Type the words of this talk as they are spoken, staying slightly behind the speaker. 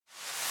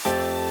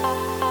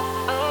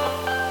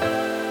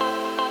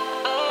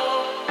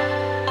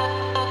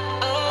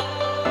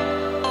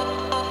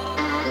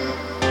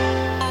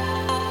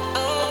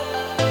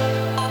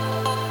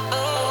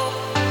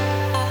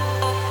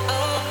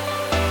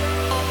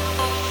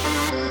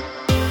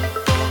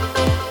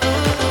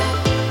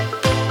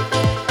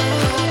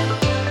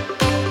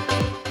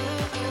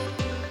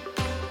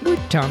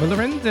Tommy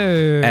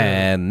Lorenzo.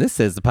 And this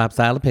is the Pop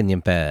Style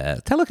Opinion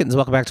Fest. Hello, kittens.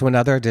 Welcome back to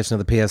another edition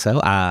of the PSO.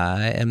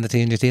 I am the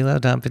T and your T-Lo,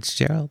 Tom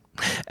Fitzgerald.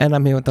 And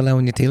I'm here with the Low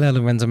and your T-Lo,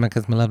 Lorenzo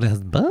Marcus, my lovely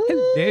husband.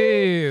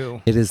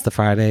 Hello. It is the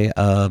Friday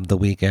of the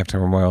week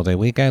after Memorial Day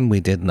weekend. We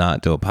did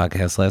not do a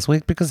podcast last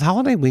week because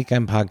holiday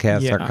weekend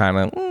podcasts are kind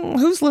of,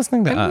 who's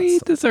listening to us? We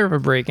deserve a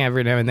break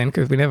every now and then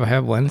because we never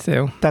have one,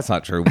 so. That's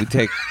not true. We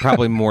take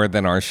probably more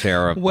than our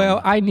share of Well,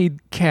 them. I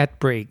need cat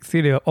breaks,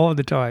 all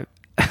the time.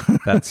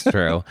 That's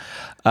true.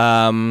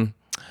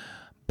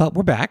 But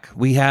we're back.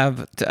 We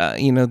have,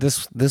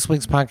 this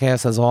week's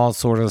podcast has all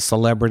sort of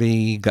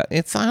celebrity,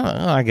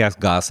 I guess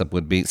gossip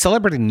would be,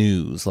 celebrity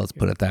news, let's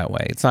put it that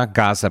way. It's not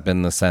gossip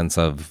in the sense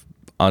of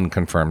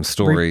unconfirmed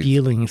stories.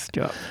 Revealing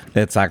stuff.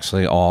 It's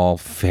actually all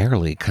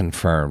fairly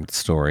confirmed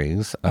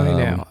stories. I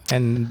know.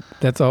 And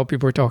that's all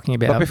people are talking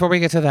about. But before we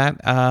get to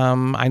that,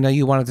 I know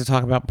you wanted to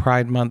talk about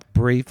Pride Month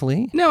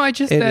briefly. No, I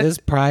just... It is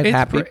Pride.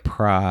 Happy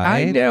Pride.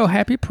 I know.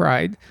 Happy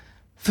Pride.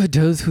 For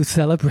those who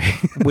celebrate.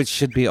 Which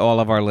should be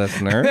all of our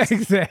listeners.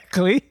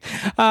 Exactly.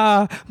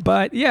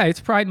 But yeah, it's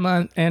Pride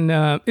Month. And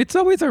it's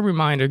always a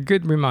reminder,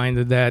 good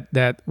reminder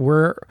that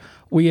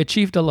we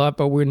achieved a lot,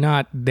 but we're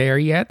not there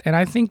yet. And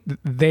I think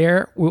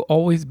there will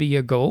always be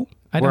a goal.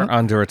 We're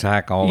under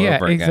attack all over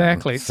again. Yeah,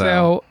 exactly.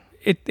 So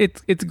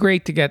it's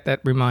great to get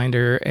that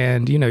reminder.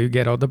 And, you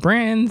get all the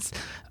brands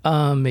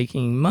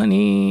making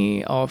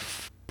money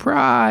off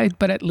Pride,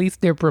 but at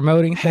least they're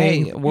promoting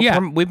things. Hey,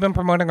 we've been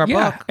promoting our book.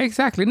 Yeah,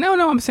 exactly.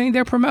 No, I'm saying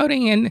they're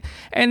promoting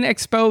and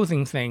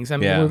exposing things. I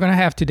mean, we're going to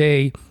have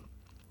today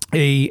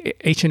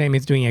H&M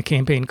is doing a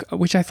campaign,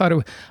 which I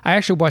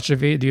actually watched a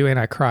video and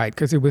I cried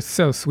because it was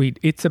so sweet.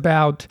 It's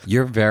about...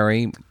 You're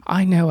very...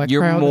 I know,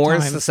 you're more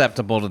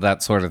susceptible to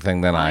that sort of thing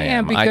than I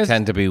am. I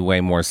tend to be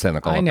way more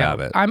cynical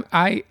about it.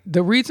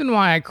 The reason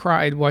why I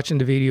cried watching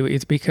the video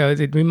is because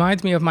it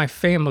reminds me of my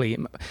family.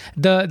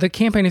 The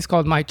campaign is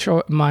called My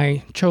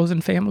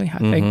Chosen Family, I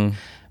think,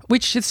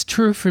 which is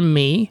true for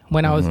me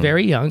when I was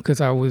very young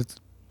because I was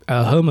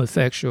a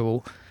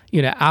homosexual,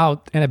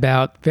 out and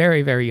about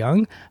very, very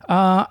young.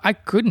 I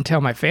couldn't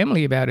tell my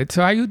family about it.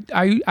 So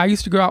I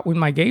used to go out with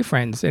my gay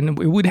friends and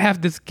we would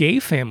have this gay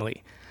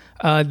family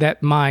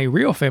that my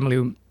real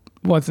family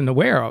wasn't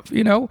aware of,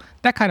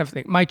 that kind of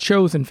thing. My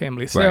chosen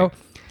family. So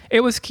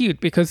it was cute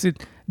because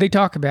they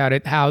talk about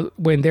it, how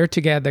when they're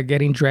together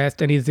getting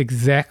dressed, and it's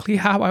exactly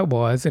how I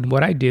was and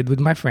what I did with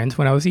my friends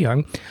when I was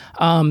young.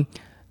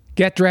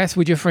 Get dressed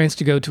with your friends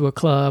to go to a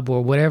club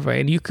or whatever,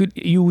 and you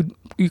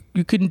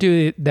couldn't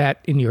do that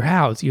in your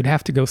house. You'd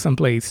have to go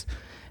someplace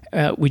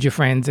with your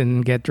friends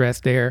and get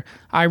dressed there.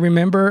 I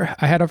remember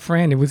I had a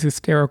friend. It was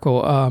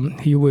hysterical.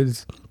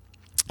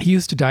 He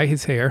used to dye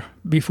his hair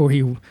before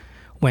he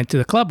went to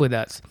the club with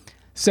us.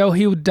 So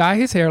he would dye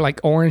his hair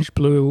like orange,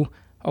 blue,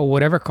 or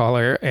whatever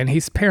color. And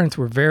his parents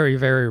were very,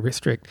 very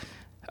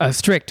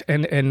strict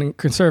and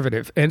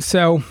conservative. And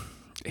so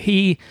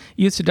he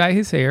used to dye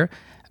his hair,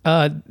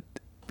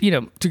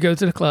 to go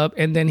to the club,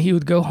 and then he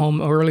would go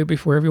home early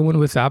before everyone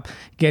was up,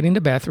 get in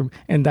the bathroom,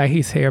 and dye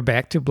his hair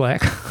back to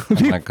black. Oh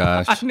my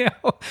gosh. I know,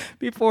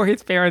 before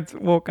his parents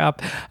woke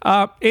up.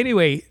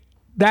 Anyway,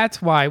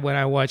 that's why when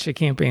I watch a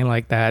campaign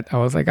like that, I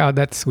was like, oh,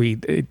 that's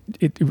sweet.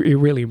 It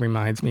really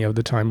reminds me of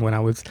the time when I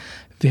was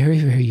very,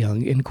 very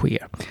young and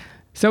queer.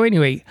 So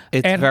anyway.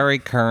 It's very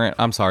current.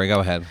 I'm sorry, go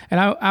ahead.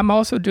 And I'm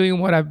also doing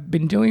what I've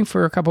been doing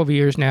for a couple of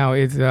years now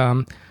is...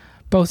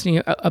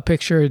 posting a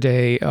picture a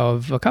day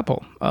of a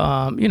couple,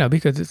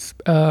 because it's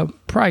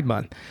Pride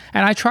Month.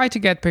 And I try to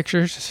get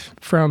pictures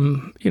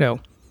from,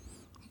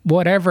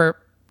 whatever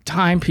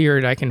time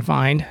period I can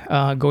find,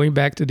 going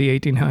back to the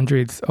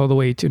 1800s all the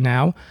way to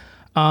now.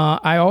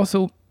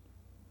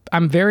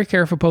 I'm very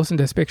careful posting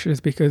those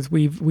pictures because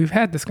we've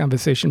had this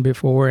conversation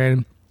before,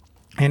 and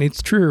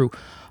it's true.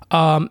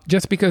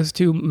 Just because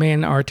two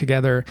men are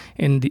together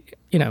in the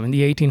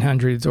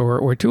 1800s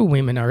or two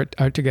women are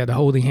together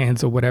holding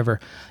hands or whatever,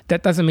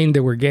 that doesn't mean they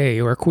were gay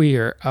or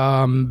queer,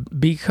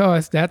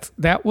 because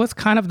that was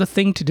kind of the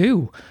thing to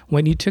do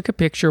when you took a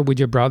picture with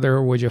your brother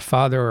or with your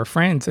father or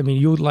friends. I mean,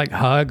 you would like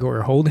hug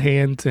or hold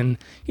hands and,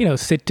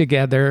 sit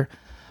together.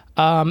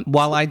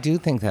 While I do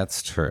think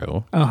that's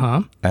true,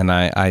 and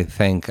I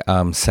think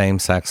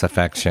same-sex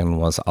affection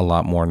was a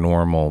lot more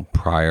normal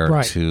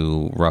prior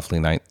to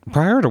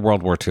prior to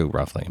World War II,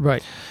 roughly.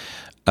 Right.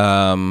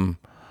 I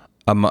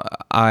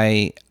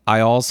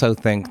also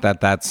think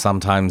that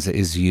sometimes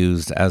is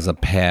used as a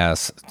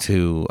pass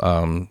to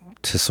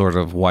sort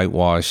of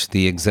whitewash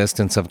the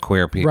existence of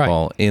queer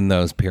people in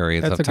those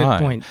periods of time. That's a good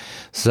point.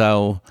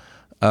 So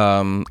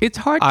it's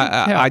hard to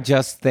tell. I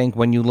just think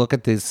when you look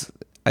at this.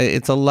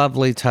 It's a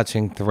lovely,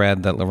 touching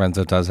thread that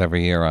Lorenzo does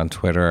every year on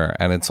Twitter,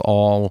 and it's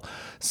all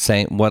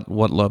what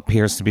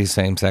appears to be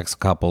same-sex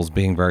couples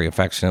being very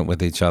affectionate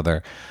with each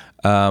other.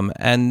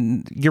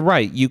 And you're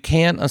right; you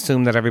can't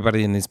assume that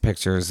everybody in these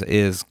pictures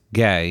is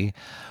gay,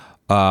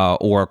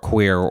 or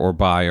queer, or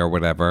bi, or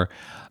whatever.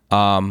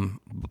 To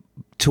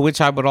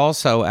which I would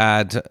also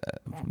add,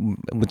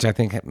 which I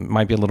think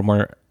might be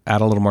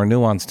add a little more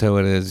nuance to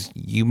it, is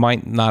you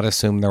might not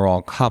assume they're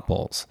all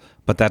couples.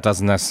 but that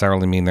doesn't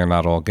necessarily mean they're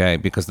not all gay,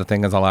 because the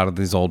thing is, a lot of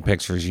these old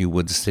pictures you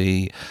would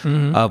see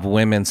of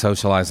women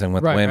socializing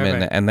with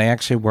women, and they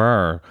actually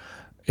were,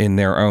 in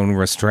their own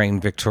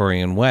restrained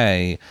Victorian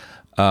way,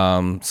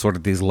 sort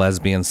of these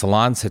lesbian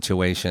salon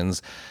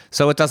situations.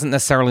 So it doesn't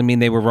necessarily mean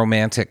they were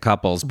romantic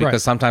couples,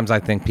 because sometimes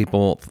I think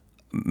people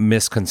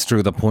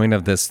misconstrue the point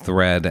of this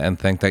thread and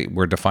think that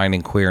we're defining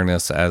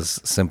queerness as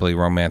simply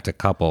romantic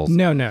couples.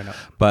 No.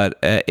 But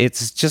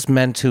it's just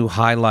meant to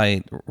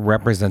highlight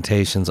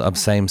representations of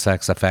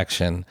same-sex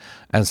affection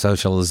and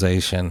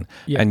socialization.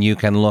 Yeah. And you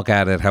can look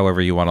at it however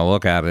you want to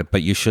look at it,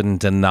 but you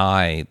shouldn't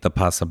deny the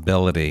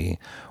possibility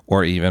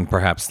or even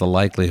perhaps the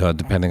likelihood,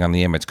 depending on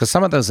the image. Because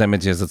some of those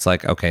images, it's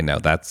like, okay, no,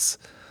 that's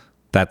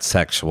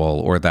sexual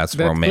or that's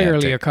romantic.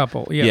 Clearly a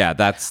couple. Yeah,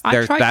 that's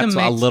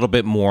a little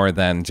bit more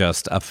than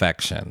just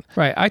affection.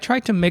 Right. I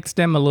tried to mix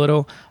them a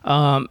little.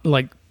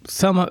 Like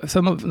some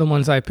of the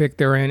ones I picked,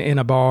 they're in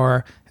a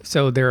bar,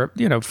 so they're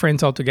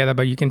friends all together,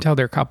 but you can tell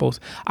they're couples.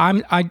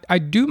 I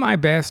do my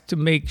best to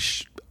make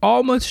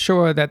almost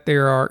sure that they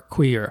are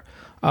queer,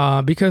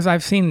 because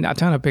I've seen a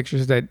ton of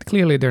pictures that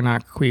clearly they're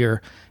not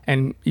queer.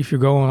 And if you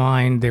go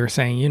online, they're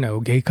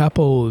saying gay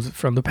couples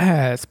from the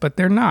past, but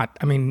they're not.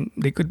 I mean,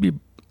 they could be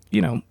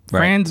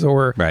friends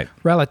or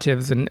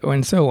relatives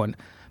and so on.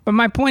 But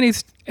my point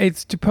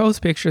is to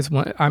post pictures.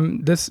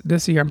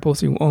 This year I'm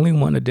posting only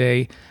one a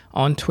day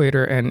on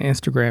Twitter and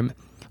Instagram.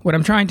 What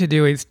I'm trying to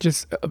do is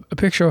just a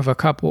picture of a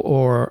couple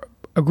or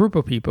a group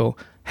of people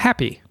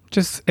happy,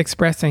 just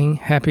expressing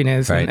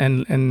happiness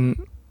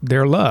and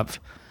their love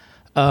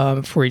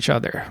for each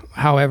other.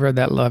 However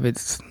that love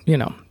is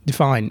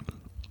defined.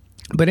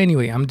 But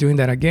anyway, I'm doing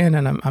that again,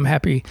 and I'm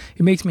happy.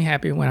 It makes me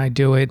happy when I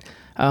do it.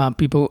 I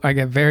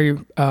get very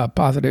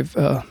positive,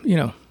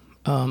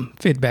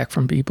 feedback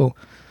from people.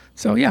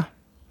 So yeah,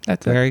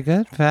 that's very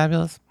good.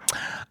 Fabulous.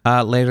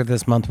 Later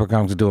this month, we're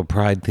going to do a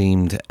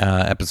Pride-themed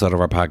episode of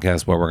our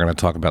podcast where we're going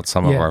to talk about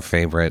some of our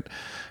favorite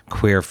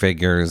queer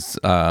figures,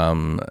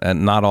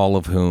 and not all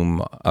of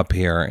whom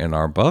appear in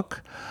our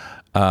book.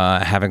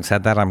 Having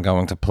said that, I'm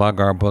going to plug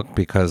our book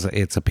because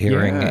it's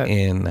appearing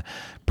in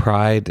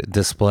Pride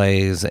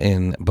displays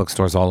in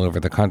bookstores all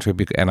over the country.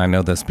 And I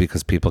know this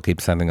because people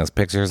keep sending us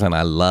pictures, and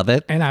I love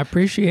it. And I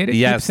appreciate it.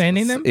 Yes, keep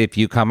sending them. If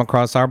you come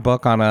across our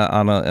book in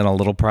a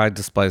little Pride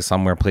display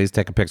somewhere, please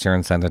take a picture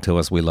and send it to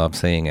us. We love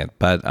seeing it.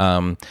 But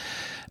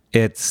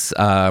it's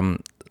the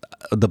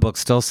book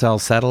still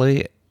sells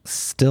steadily.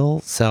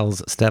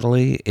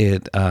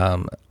 It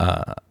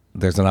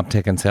there's an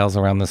uptick in sales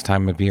around this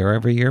time of year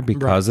every year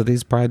because of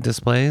these Pride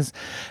displays.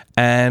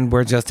 And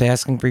we're just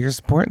asking for your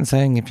support and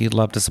saying, if you'd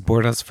love to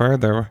support us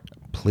further,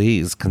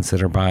 please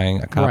consider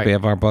buying a copy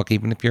of our book,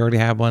 even if you already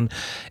have one.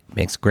 It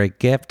makes a great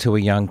gift to a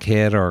young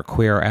kid or a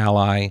queer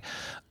ally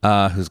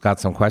who's got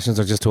some questions,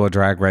 or just to a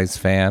Drag Race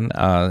fan.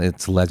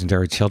 It's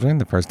Legendary Children,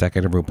 the first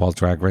decade of RuPaul's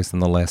Drag Race in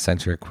the last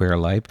century of queer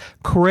life.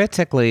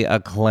 Critically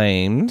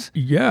acclaimed.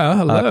 Yeah,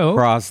 hello.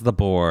 Across the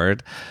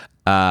board.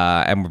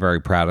 And we're very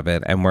proud of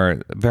it. And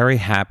we're very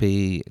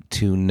happy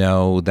to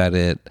know that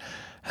it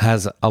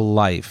has a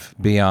life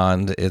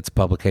beyond its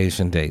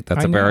publication date.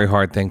 That's a very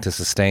hard thing to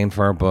sustain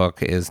for a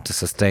book, is to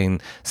sustain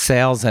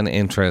sales and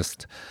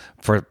interest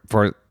for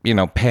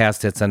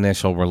past its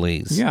initial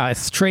release. Yeah, a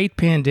straight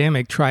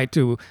pandemic tried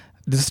to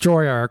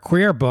destroy our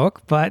queer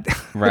book, but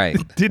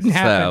it didn't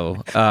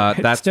happen.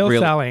 So that's still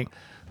selling.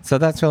 So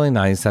that's really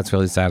nice. That's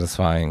really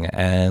satisfying.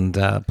 And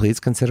please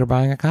consider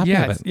buying a copy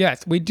of it.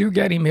 Yes, we do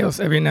get emails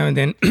every now and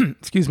then,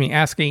 excuse me,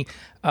 asking,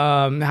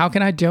 how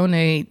can I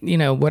donate,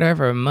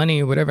 whatever,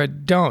 money, whatever.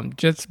 Don't.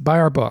 Just buy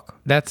our book.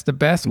 That's the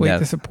best way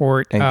to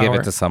support. And give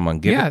it to someone.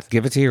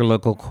 Give it to your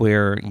local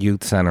queer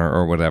youth center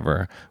or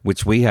whatever,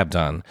 which we have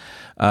done.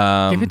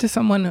 Give it to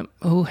someone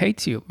who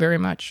hates you very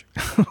much.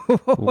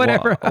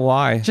 Whatever.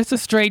 Why? Just a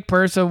straight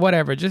person,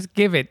 whatever. Just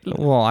give it.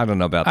 Well, I don't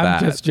know about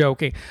that. I'm just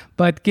joking.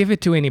 But give it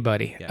to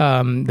anybody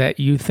that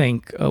you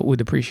think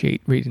would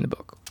appreciate reading the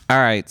book. All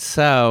right.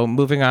 So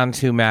moving on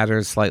to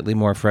matters slightly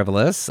more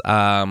frivolous.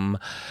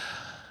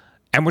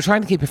 And we're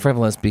trying to keep it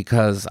frivolous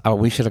because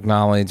we should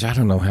acknowledge, I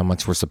don't know how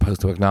much we're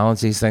supposed to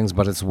acknowledge these things,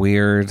 but it's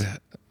weird.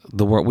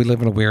 We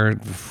live in a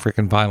weird,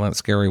 freaking violent,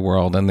 scary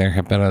world, and there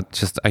have been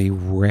just a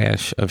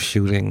rash of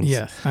shootings.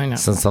 Yes, I know.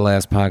 Since the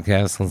last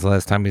podcast, since the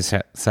last time we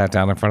sat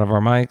down in front of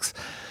our mics.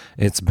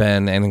 It's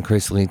been an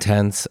increasingly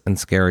tense and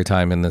scary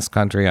time in this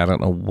country. I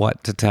don't know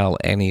what to tell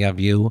any of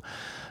you,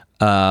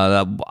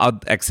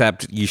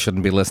 except you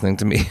shouldn't be listening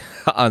to me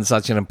on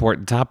such an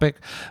important topic.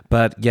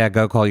 But yeah,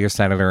 go call your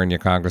senator and your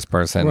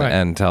congressperson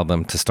and tell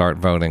them to start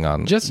voting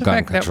on just the gun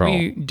fact control. That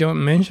we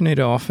don't mention it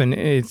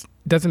often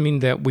doesn't mean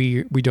that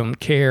we don't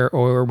care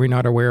or we're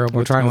not aware of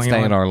what's going on. We're trying to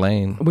stay in our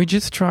lane. We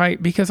just try,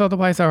 because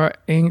otherwise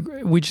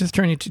we just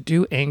turn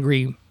into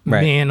angry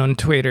man on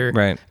Twitter.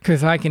 Right.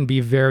 Because I can be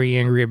very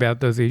angry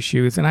about those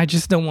issues, and I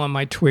just don't want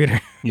my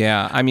Twitter.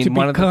 Yeah, I mean,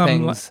 one of the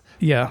things.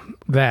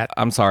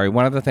 I'm sorry.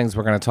 One of the things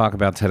we're going to talk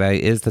about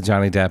today is the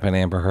Johnny Depp and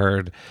Amber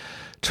Heard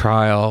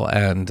trial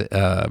and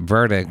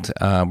verdict.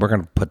 We're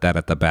going to put that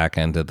at the back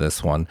end of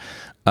this one.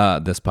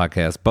 this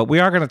podcast, but we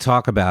are going to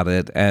talk about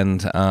it.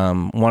 And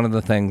one of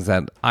the things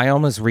that I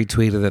almost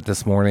retweeted it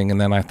this morning, and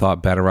then I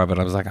thought better of it.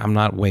 I was like, I'm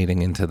not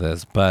wading into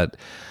this, but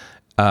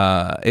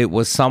it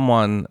was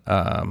someone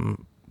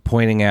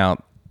pointing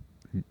out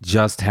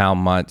just how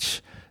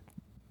much.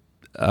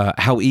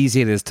 How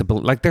easy it is to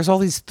believe. Like, there's all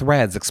these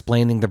threads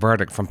explaining the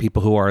verdict from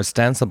people who are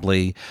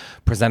ostensibly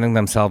presenting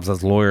themselves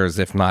as lawyers,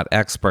 if not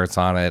experts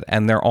on it,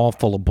 and they're all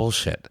full of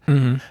bullshit.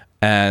 Mm-hmm.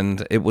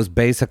 And it was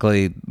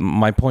basically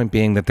my point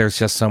being that there's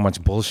just so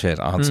much bullshit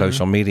on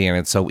social media, and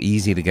it's so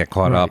easy to get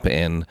caught up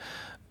in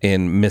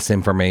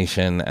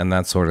misinformation and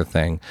that sort of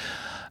thing.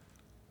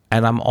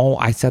 And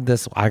I said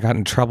this, I got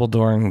in trouble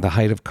during the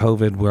height of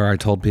COVID where I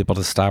told people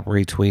to stop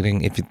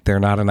retweeting. If they're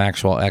not an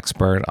actual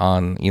expert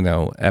on,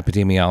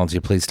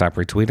 epidemiology, please stop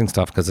retweeting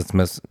stuff because it's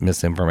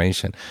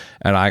misinformation.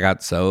 And I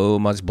got so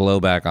much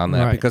blowback on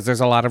that because there's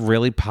a lot of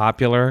really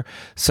popular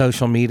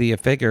social media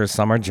figures.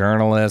 Some are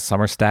journalists,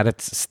 some are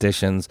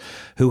statisticians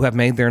who have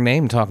made their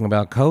name talking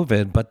about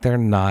COVID, but they're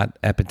not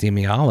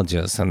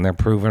epidemiologists, and they're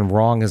proven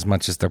wrong as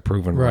much as they're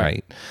proven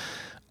right.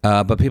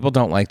 But people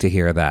don't like to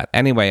hear that.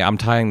 Anyway, I'm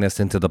tying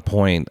this into the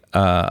point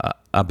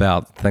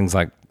about things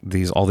like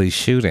all these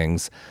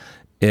shootings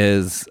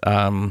is,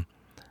 and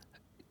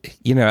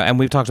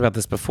we've talked about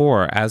this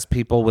before. As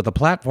people with a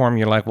platform,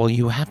 you're like, well,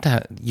 you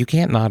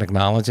can't not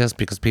acknowledge this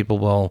because people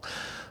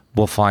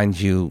will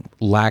find you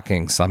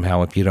lacking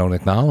somehow if you don't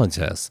acknowledge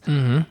this.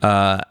 Mm-hmm.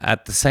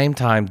 At the same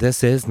time,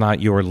 this is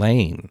not your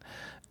lane.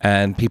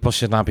 And people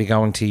should not be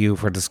going to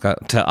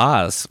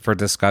us for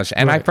discussion.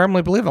 And I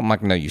firmly believe, I'm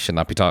like, no, you should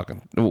not be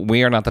talking.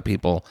 We are not the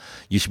people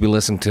you should be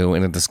listening to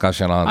in a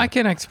discussion on. I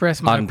can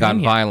express my opinion.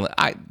 Gun violence.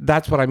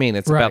 That's what I mean.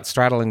 It's about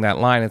straddling that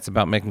line. It's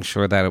about making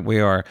sure that we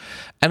are,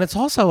 and it's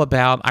also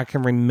about. I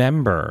can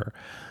remember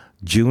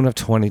June of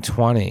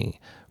 2020,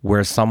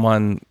 where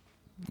someone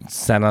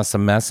sent us a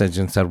message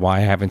and said,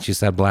 "Why haven't you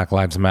said Black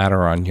Lives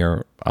Matter on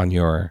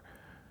your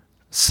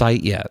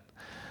site yet?"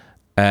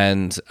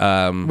 And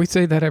we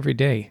say that every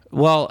day.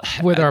 Well,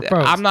 with our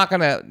posts. I'm not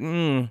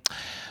gonna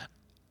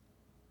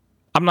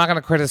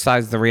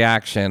criticize the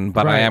reaction,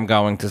 but I am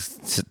going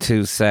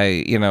to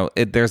say,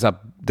 there's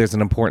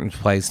an important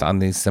place on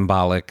these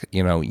symbolic.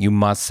 You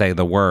must say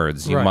the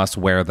words. You must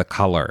wear the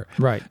color.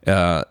 Right.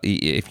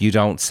 If you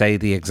don't say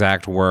the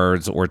exact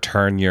words or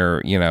turn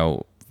your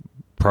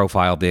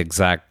profile the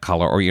exact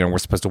color, or we're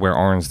supposed to wear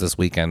orange this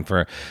weekend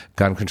for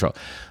gun control.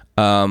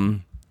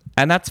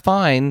 And that's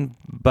fine,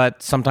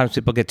 but sometimes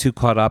people get too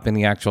caught up in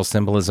the actual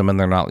symbolism and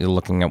they're not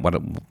looking at what,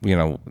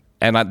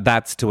 and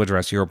that's to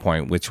address your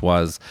point, which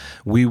was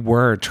we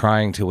were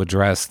trying to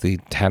address the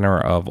tenor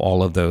of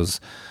all of those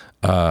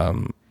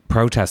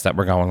protests that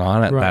were going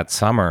on that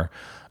summer.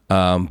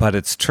 But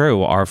it's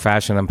true, our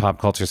fashion and pop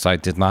culture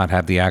site did not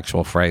have the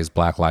actual phrase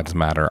Black Lives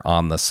Matter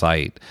on the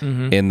site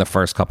in the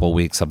first couple of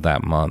weeks of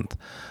that month.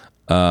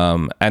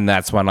 And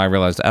that's when I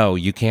realized,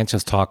 you can't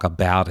just talk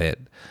about it.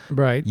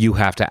 Right. You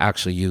have to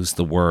actually use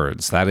the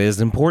words. That is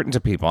important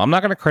to people. I'm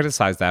not going to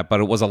criticize that, but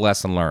it was a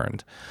lesson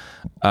learned.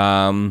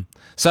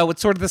 So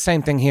it's sort of the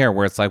same thing here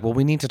where it's like, well,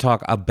 we need to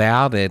talk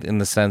about it in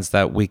the sense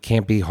that we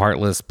can't be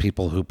heartless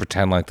people who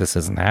pretend like this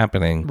isn't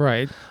happening.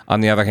 Right.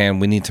 On the other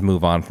hand, we need to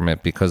move on from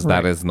it because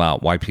that is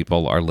not why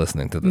people are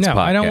listening to this podcast.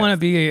 No, I don't want to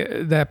be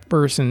that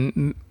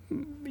person,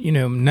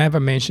 never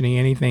mentioning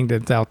anything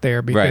that's out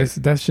there because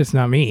that's just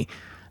not me.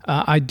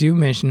 I do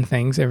mention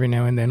things every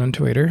now and then on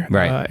Twitter,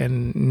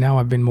 and now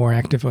I've been more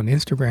active on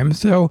Instagram.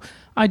 So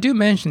I do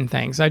mention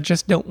things. I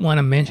just don't want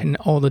to mention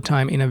all the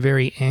time in a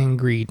very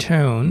angry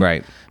tone,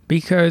 right?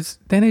 Because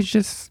then it's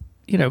just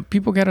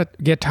people gotta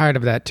get tired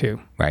of that too,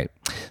 right?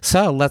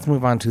 So let's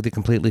move on to the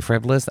completely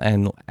frivolous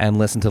and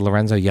listen to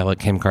Lorenzo yell at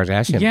Kim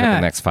Kardashian for the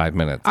next 5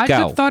 minutes. I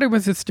just thought it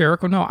was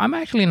hysterical. No, I'm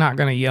actually not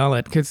going to yell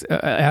at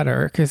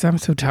her because I'm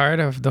so tired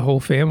of the whole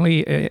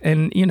family.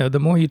 And the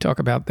more you talk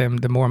about them,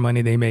 the more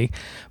money they make.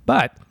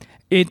 But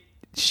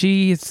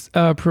she's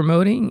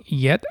promoting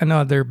yet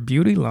another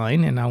beauty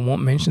line, and I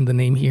won't mention the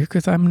name here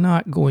because I'm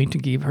not going to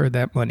give her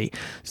that money.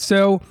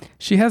 So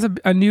she has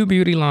a new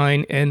beauty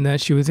line,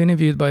 and she was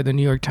interviewed by the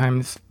New York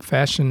Times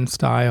Fashion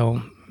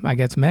Style, I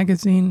guess,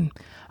 magazine.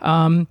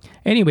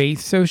 Anyway,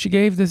 so she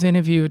gave this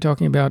interview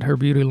talking about her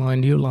beauty line,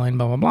 new line,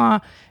 blah, blah, blah.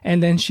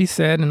 And then she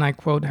said, and I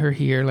quote her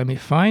here, let me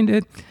find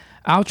it.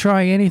 "I'll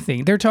try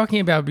anything." They're talking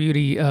about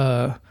beauty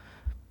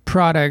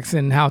products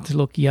and how to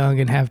look young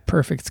and have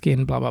perfect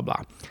skin, blah, blah,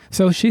 blah.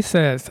 So she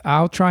says,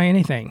 "I'll try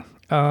anything.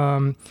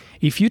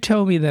 If you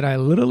tell me that I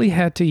literally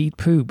had to eat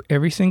poop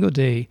every single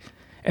day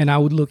and I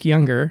would look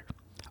younger,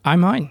 I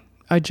might.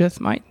 I just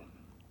might."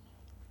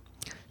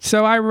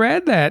 So I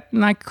read that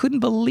and I couldn't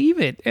believe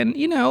it. And,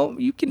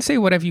 you can say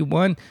whatever you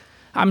want.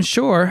 I'm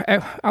sure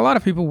a lot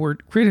of people were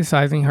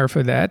criticizing her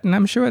for that. And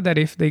I'm sure that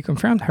if they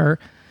confront her,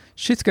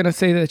 she's going to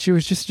say that she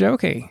was just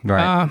joking.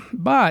 Right.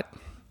 But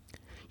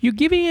you're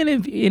giving an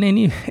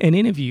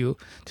interview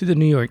to the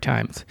New York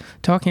Times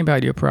talking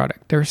about your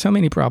product. There are so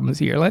many problems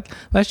here.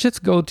 Let's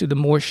just go to the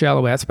more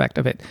shallow aspect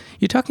of it.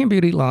 You're talking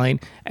beauty line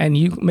and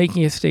you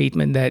making a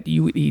statement that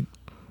you would eat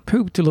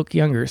poop to look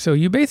younger. So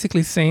you're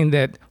basically saying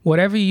that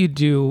whatever you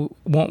do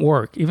won't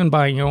work, even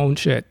buying your own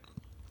shit.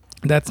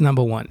 That's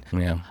number one.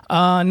 Yeah.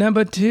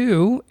 Number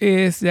two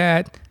is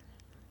that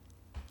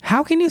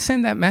how can you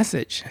send that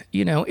message?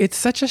 It's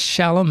such a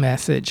shallow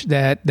message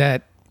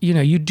that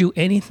you do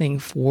anything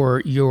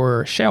for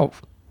your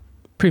shelf,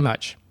 pretty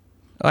much.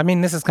 I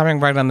mean, this is coming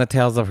right on the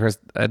tails of her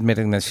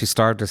admitting that she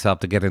starved herself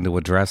to get into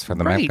a dress for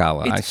the Met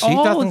Gala. She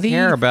doesn't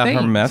care about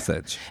her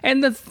message.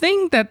 And the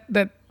thing that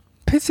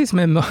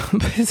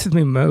pisses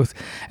me most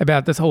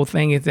about this whole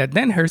thing is that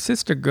then her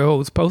sister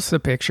posts a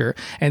picture,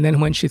 and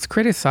then when she's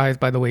criticized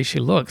by the way she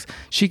looks,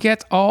 she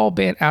gets all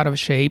bent out of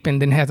shape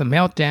and then has a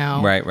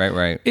meltdown.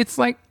 Right. It's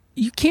like,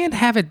 you can't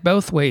have it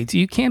both ways.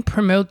 You can't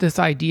promote this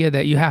idea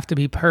that you have to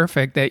be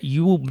perfect, that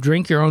you will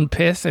drink your own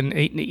piss and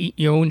eat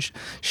your own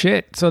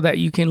shit so that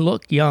you can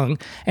look young,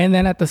 and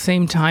then at the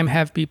same time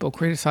have people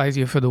criticize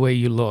you for the way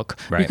you look.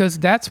 Right. Because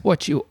that's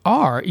what you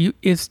are.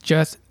 It's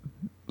just,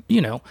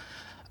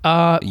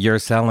 you're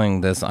selling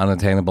this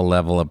unattainable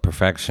level of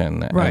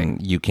perfection, right.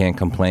 And you can't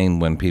complain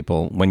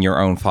when your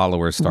own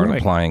followers start right.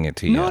 applying it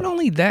to you. Not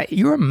only that,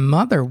 you're a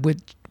mother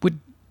with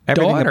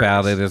everything daughters,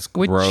 about it is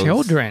with gross.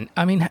 children.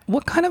 I mean,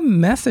 what kind of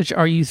message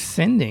are you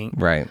sending?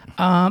 Right.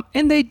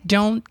 And they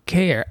don't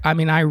care. I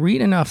mean, I read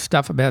enough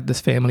stuff about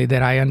this family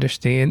that I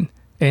understand,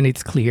 and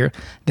it's clear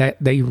that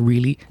they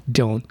really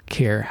don't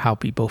care how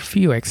people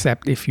feel,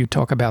 except if you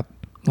talk about,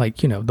 like,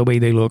 the way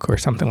they look or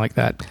something like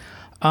that.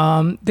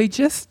 They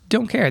just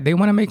don't care. They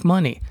want to make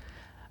money.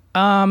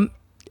 And,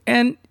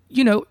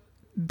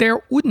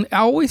 there wouldn't, I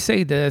always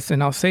say this,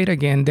 and I'll say it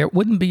again, there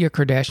wouldn't be a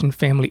Kardashian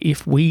family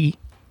if we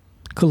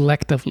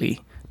collectively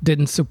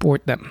didn't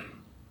support them.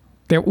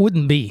 There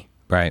wouldn't be.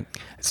 Right.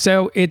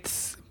 So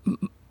it's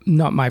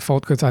not my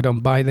fault because I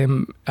don't buy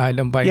them. I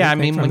don't buy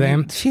anything from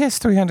them. She has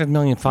 300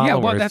 million followers. Yeah,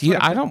 well, that's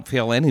I don't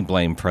feel any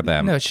blame for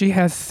them. No, she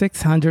has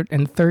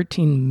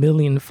 613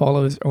 million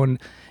followers on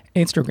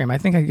Instagram. I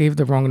think I gave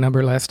the wrong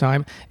number last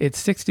time. It's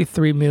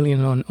 63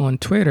 million on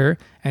Twitter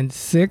and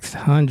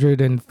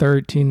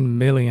 613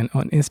 million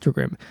on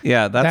Instagram.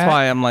 Yeah, that's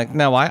why I'm like,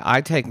 no, I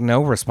take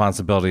no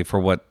responsibility for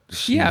what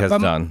she has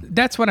done.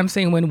 That's what I'm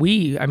saying.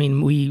 We,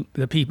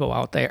 the people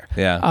out there.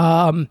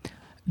 Yeah.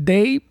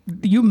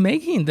 You're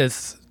making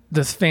this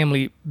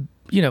family,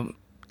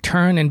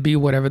 turn and be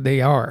whatever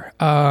they are.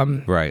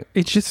 Right.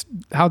 It's just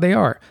how they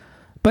are.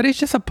 But it's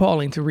just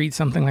appalling to read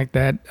something like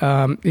that.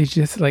 It's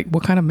just like,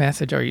 what kind of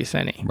message are you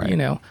sending? Right.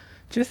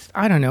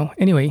 I don't know.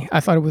 Anyway, I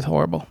thought it was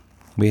horrible.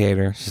 We hate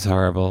her. She's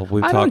horrible.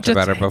 We've talked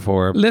about her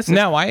before. Listen,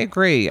 no, I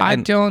agree. I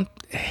don't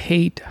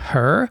hate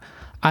her.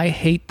 I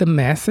hate the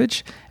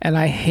message, and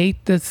I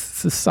hate this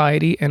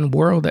society and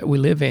world that we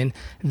live in,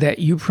 that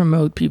you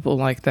promote people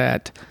like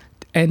that,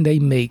 and they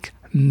make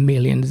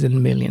millions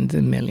and millions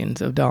and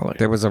millions of dollars.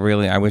 There was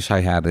I wish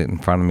I had it in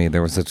front of me.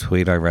 There was a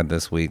tweet I read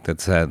this week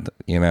that said,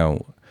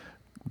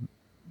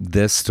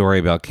 this story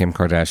about Kim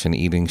Kardashian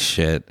eating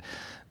shit,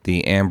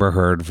 the Amber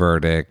Heard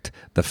verdict,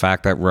 the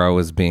fact that Roe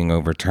is being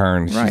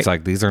overturned. Right. She's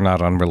like, these are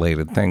not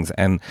unrelated things.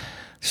 And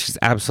she's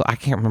absolutely, I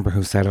can't remember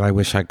who said it. I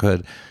wish I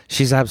could.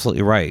 She's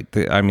absolutely right.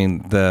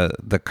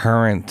 The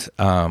current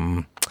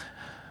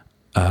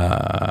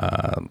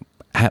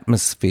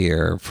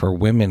atmosphere for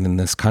women in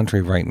this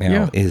country right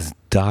now is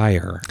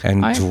dire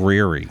and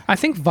dreary. I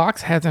think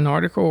Vox has an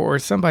article, or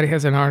somebody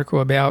has an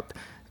article about,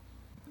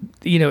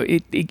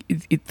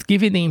 it's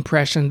giving the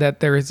impression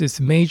that there is this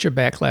major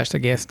backlash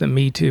against the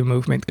Me Too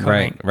movement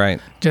coming. Right.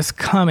 Just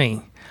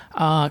coming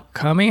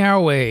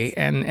our way.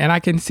 And I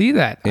can see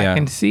that. Yeah. I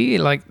can see,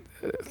 like,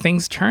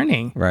 things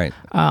turning. Right.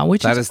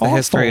 Which that is the awful.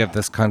 history of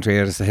this country.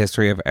 It is the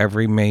history of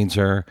every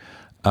major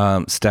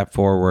step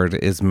forward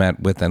is met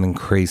with an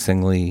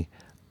increasingly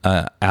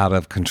out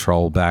of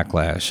control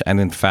backlash. And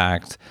in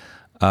fact,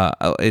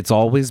 it's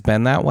always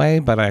been that way,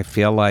 but I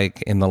feel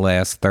like in the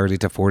last 30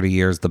 to 40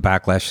 years, the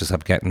backlashes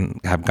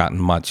have gotten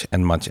much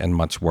and much and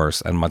much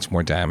worse and much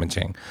more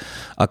damaging.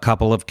 A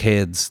couple of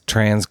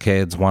trans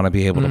kids want to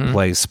be able to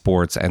play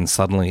sports, and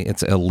suddenly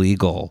it's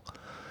illegal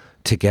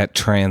to get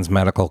trans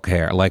medical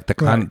care. Like the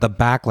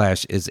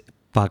backlash is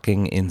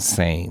fucking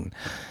insane.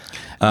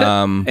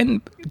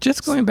 And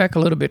just going back a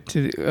little bit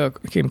to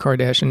Kim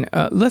Kardashian,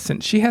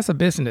 listen, she has a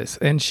business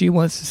and she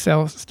wants to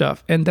sell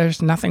stuff, and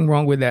there's nothing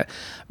wrong with that.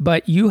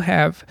 But you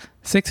have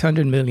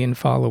 600 million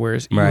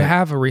followers. You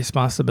have a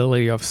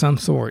responsibility of some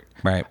sort.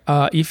 Right.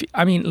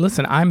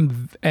 Listen,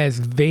 I'm as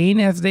vain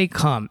as they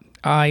come.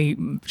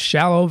 I'm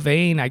shallow,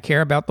 vain. I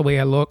care about the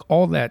way I look,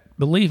 all that.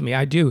 Believe me,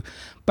 I do.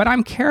 But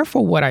I'm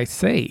careful what I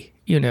say.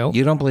 You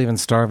don't believe in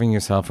starving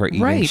yourself or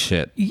eating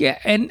shit. Yeah,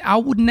 and I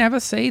would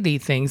never say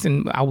these things,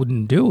 and I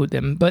wouldn't do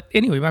them. But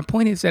anyway, my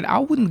point is that I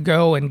wouldn't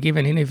go and give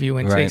an interview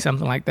and say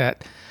something like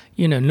that,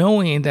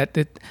 knowing that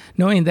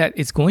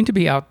it's going to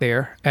be out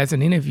there as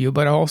an interview,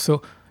 but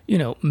also,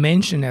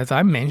 mentioned as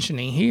I'm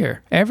mentioning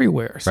here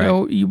everywhere.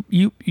 So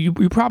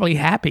you're probably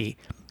happy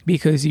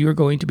because you're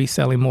going to be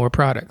selling more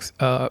products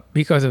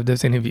because of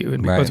this interview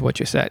and because of what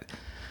you said.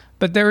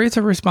 But there is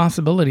a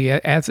responsibility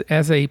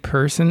as a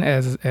person,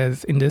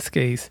 as in this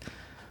case,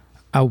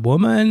 a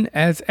woman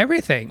as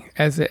everything,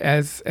 as a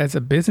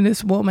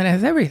businesswoman,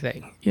 as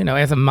everything,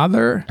 as a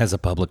mother, As a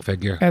public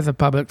figure. as a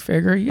public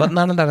figure. Yeah. But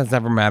none of that has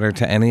ever mattered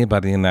to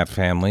anybody in that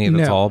family. It's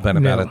No, all been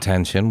about no,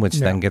 attention, which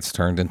then gets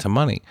turned into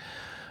money.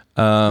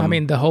 I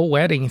mean, the whole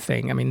wedding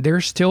thing. I mean,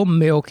 they're still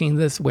milking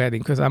this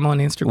wedding because I'm on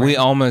Instagram. We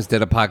almost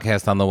did a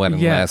podcast on the wedding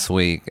Yes. last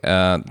week.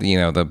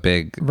 The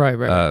big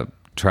Right.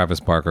 Travis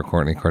Barker,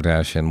 Kourtney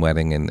Kardashian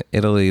wedding in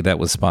Italy that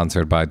was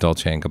sponsored by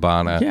Dolce &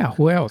 Gabbana. Yeah,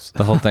 who else?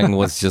 The whole thing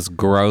was just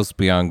gross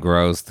beyond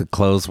gross. The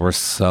clothes were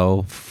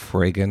so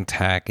friggin'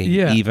 tacky,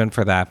 Yeah. even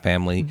for that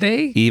family,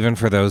 They- even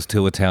for those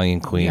two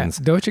Italian queens.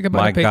 Dolce Gabbana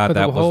My paid God, for the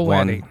that was whole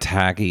one wedding.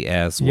 tacky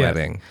ass Yes.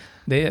 wedding.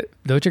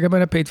 Dolce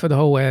Gabbana paid for the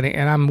whole wedding,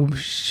 and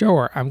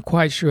I'm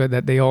quite sure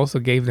that they also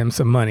gave them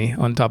some money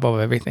on top of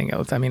everything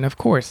else. I mean, of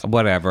course.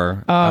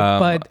 Whatever.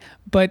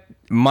 But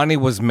money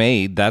was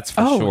made, that's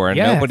for sure. And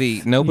yes.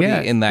 nobody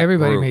Yeah, in that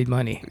everybody group made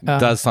money.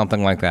 does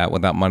something like that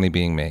without money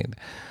being made.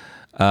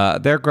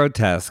 They're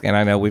grotesque, and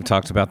I know we've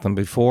talked about them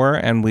before,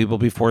 and we will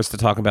be forced to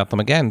talk about them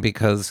again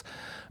because,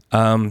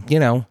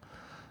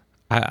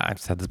 I've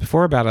said this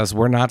before about us.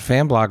 We're not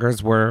fan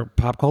bloggers. We're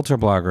pop culture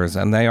bloggers,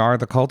 and they are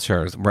the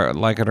cultures,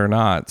 like it or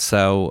not.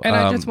 So And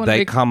I just wanna they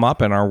make- come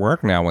up in our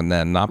work now and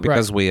then, not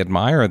because Right. we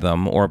admire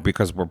them or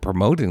because we're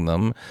promoting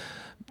them.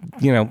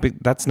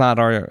 That's not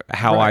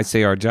how I Right.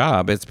 see our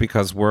job. It's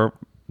because we're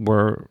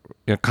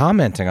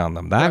commenting on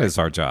them. That is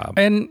our job.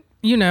 And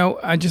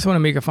I just want to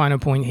make a final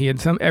point here.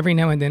 Every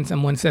now and then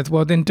someone says,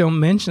 well, then don't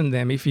mention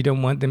them if you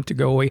don't want them to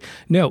go away.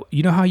 No,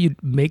 you know how you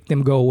make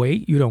them go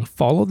away? You don't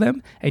follow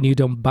them and you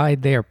don't buy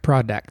their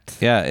product.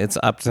 Yeah, it's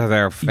up to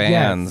their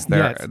fans.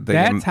 Yes,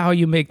 that's how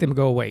you make them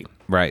go away.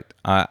 Right.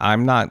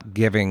 I'm not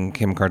giving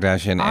Kim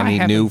Kardashian I any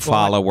haven't new bought a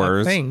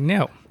followers thing,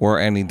 no. or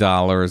any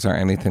dollars or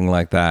anything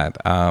like that.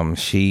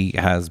 She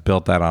has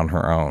built that on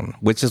her own,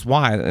 which is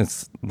why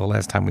it's the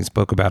last time we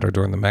spoke about her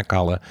during the Met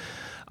Gala.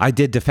 I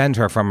did defend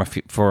her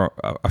for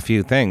a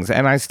few things,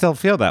 and I still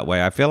feel that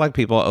way. I feel like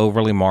people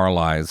overly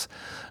moralize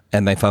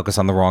and they focus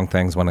on the wrong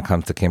things when it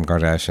comes to Kim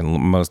Kardashian,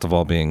 most of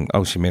all being,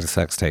 she made a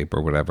sex tape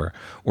or whatever,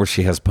 or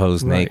she has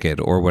posed naked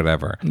or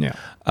whatever. Yeah.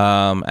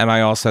 And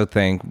I also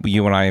think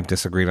you and I have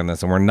disagreed on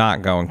this, and we're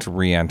not going to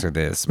re-enter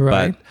this,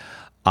 Right. but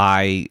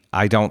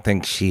I don't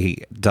think she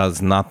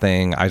does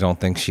nothing. I don't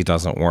think she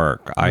doesn't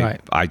work. Right.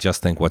 I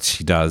just think what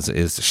she does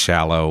is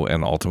shallow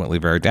and ultimately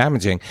very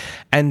damaging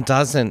and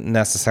doesn't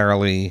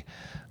necessarily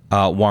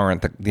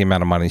warrant the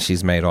amount of money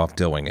she's made off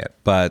doing it.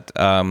 But,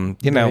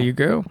 There you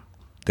go.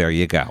 there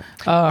you go.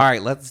 All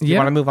right, you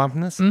want to move on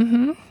from this?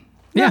 Mm-hmm.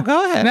 Yeah, No,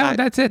 go ahead. No,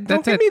 that's it.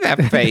 Don't That's give it. me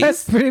that face.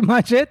 That's pretty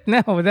much it.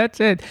 No, that's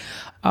it.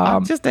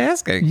 I'm just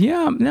asking.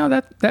 Yeah, no,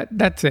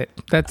 that's it.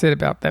 That's it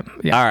about them.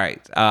 Yeah. All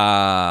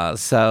right.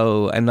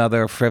 So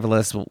another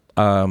frivolous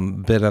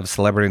bit of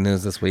celebrity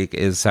news this week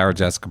is Sarah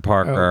Jessica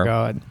Parker.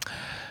 Oh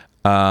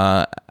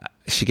God.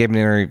 She gave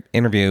an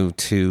interview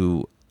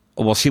to.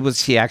 Well,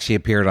 she actually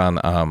appeared on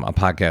a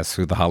podcast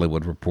through The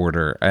Hollywood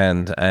Reporter,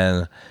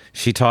 and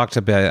she talked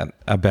a bit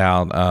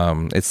about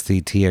it's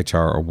the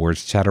THR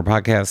Awards Chatter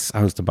podcast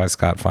hosted by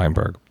Scott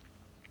Feinberg.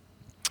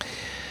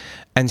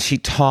 And she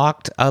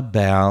talked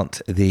about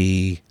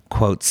the,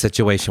 quote,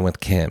 situation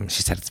with Kim.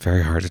 She said it's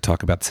very hard to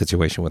talk about the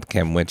situation with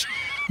Kim, which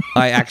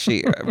I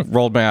actually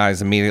rolled my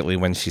eyes immediately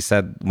when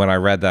I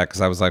read that,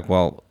 because I was like,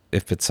 well,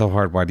 if it's so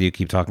hard, why do you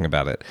keep talking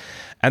about it?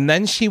 And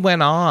then she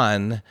went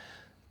on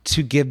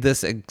to give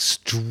this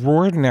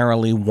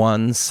extraordinarily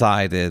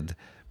one-sided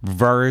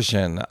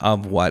version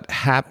of what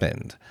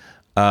happened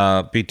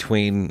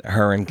between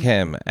her and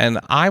Kim. And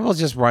I will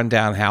just run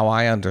down how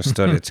I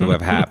understood it to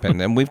have happened.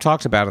 And we've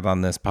talked about it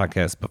on this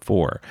podcast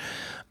before.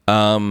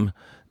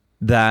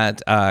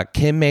 That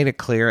Kim made it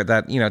clear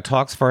that,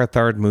 talks for a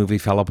third movie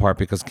fell apart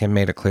because Kim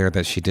made it clear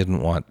that she didn't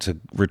want to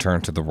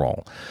return to the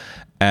role.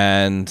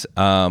 And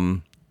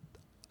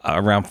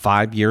around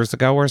 5 years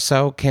ago or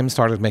so, Kim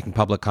started making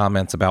public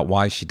comments about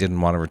why she didn't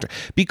want to return,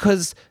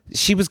 because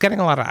she was getting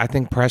a lot of, I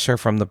think, pressure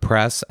from the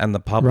press and the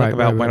public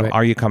about when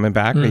are you coming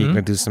back? Are you going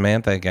to do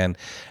Samantha again?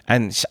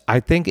 And I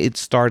think it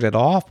started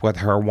off with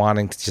her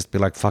wanting to just be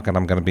like, fuck it,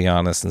 I'm going to be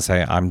honest and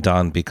say I'm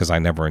done because I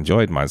never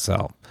enjoyed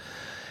myself.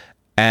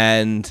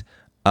 And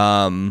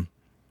I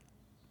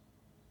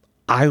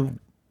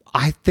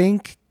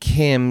think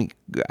Kim,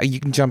 you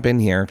can jump in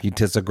here if you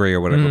disagree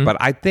or whatever, but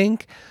I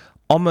think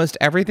almost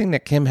everything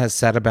that Kim has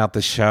said about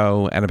the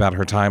show and about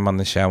her time on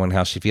the show and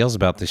how she feels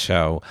about the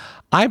show,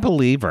 I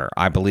believe her.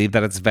 I believe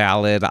that it's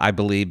valid. I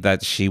believe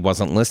that she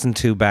wasn't listened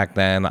to back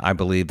then. I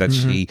believe that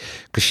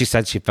because she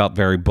said she felt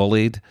very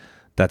bullied,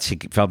 that she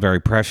felt very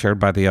pressured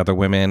by the other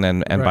women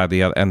and by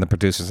the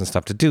producers and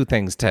stuff to do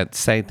things, to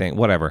say things,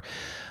 whatever.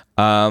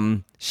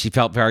 She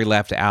felt very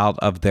left out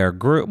of their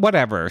group,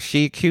 whatever.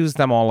 She accused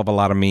them all of a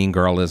lot of mean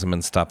girlism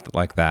and stuff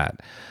like that.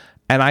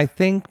 And I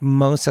think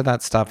most of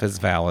that stuff is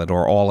valid,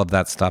 or all of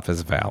that stuff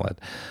is valid.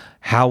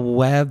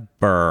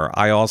 However,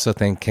 I also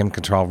think Kim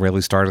Cattrall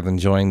really started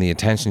enjoying the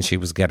attention she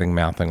was getting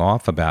mouthing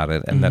off about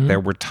it, and that there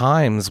were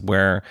times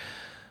where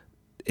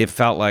it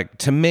felt like,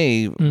 to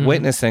me,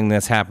 witnessing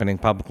this happening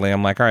publicly,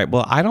 I'm like, all right,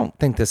 well, I don't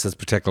think this is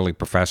particularly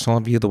professional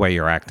of you the way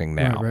you're acting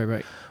now.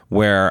 Right.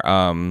 Where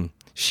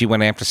she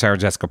went after Sarah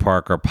Jessica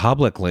Parker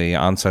publicly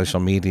on social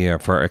media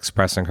for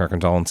expressing her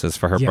condolences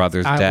for her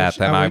brother's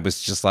death. I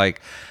was just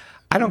like,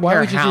 I don't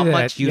care how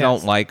much you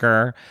don't like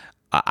her.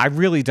 I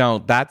really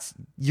don't.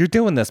 You're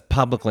doing this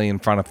publicly in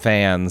front of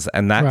fans,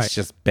 and that's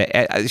just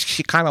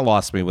she kind of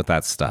lost me with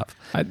that stuff.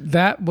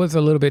 That was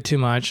a little bit too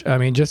much. I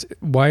mean, just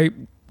ignore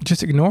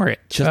it.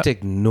 Just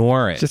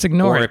ignore it. Just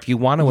ignore it. Or if you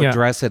want to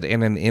address it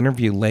in an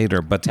interview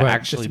later, but to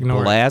actually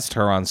blast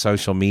her on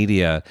social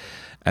media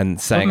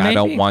and saying, I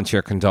don't want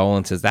your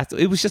condolences,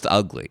 it was just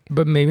ugly.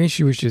 But maybe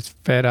she was just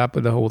fed up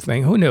with the whole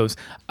thing. Who knows?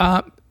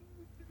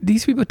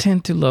 These people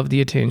tend to love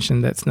the attention.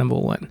 That's number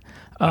one.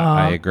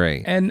 I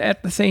agree. And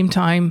at the same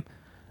time,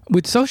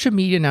 with social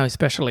media now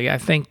especially, I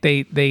think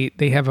they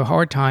have a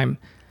hard time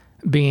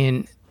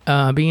being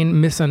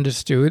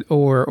misunderstood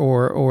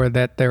or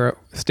that their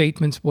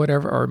statements,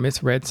 whatever, are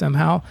misread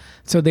somehow.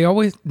 So they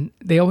always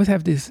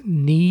have this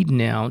need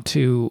now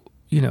to,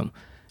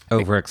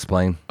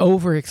 over-explain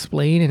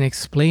and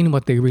explain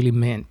what they really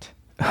meant.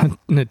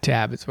 The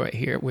tab is right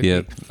here.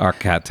 Our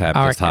cat tab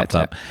just hopped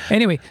up.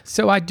 Anyway,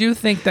 so I do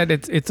think that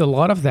it's a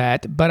lot of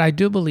that, but I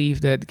do believe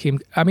that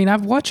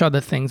I've watched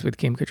other things with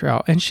Kim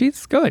Cattrall, and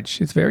she's good.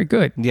 She's very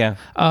good. Yeah.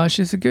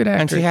 She's a good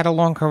actress. And she had a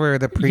long career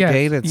that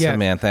predated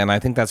Samantha, and I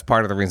think that's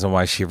part of the reason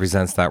why she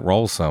resents that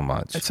role so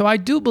much. So I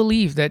do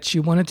believe that she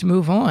wanted to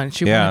move on.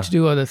 She wanted to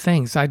do other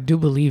things. I do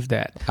believe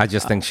that. I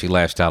just think she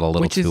lashed out a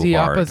little too hard. Which is the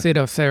opposite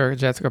of Sarah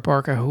Jessica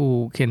Parker,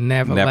 who can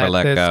never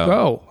let this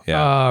go.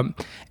 Yeah.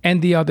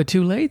 And the other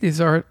two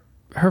ladies are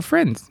her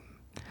friends.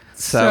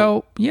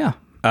 So yeah.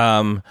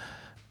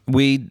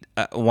 We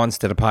once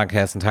did a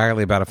podcast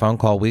entirely about a phone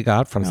call we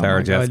got from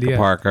Sarah Jessica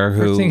Parker,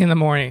 first thing in the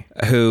morning,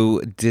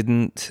 who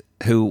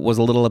was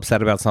a little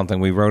upset about something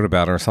we wrote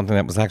about her, something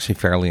that was actually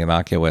fairly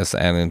innocuous.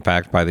 And in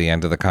fact, by the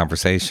end of the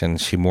conversation,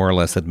 she more or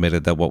less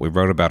admitted that what we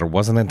wrote about her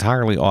wasn't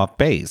entirely off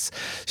base.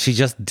 She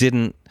just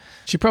didn't.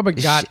 She probably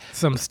got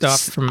some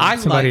stuff from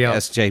somebody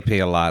else. I like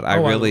SJP a lot. I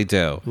really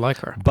do. Like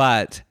her.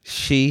 But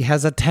she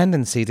has a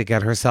tendency to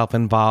get herself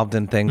involved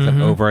in things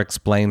and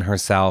over-explain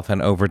herself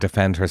and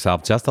over-defend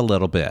herself just a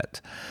little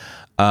bit.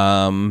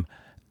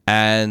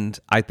 And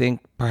I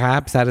think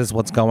perhaps that is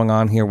what's going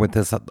on here with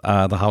this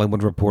the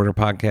Hollywood Reporter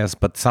podcast.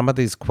 But some of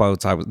these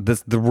quotes,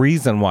 the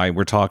reason why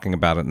we're talking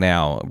about it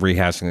now,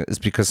 rehashing it, is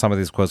because some of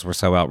these quotes were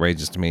so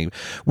outrageous to me,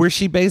 where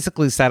she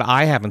basically said,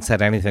 I haven't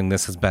said anything.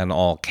 This has been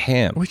all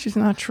Kim. Which is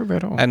not true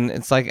at all. And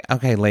it's like,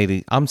 okay,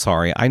 lady, I'm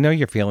sorry. I know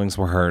your feelings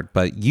were hurt,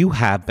 but you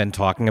have been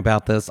talking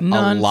about this a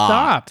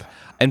lot.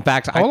 In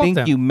fact, I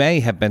think you may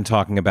have been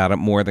talking about it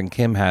more than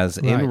Kim has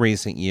in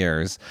recent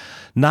years.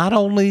 Not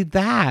only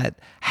that,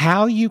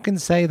 how you can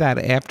say that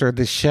after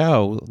the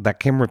show that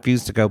Kim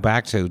refused to go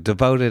back to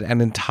devoted an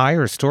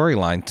entire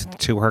storyline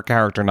to her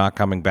character not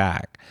coming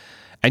back.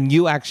 And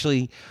you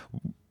actually...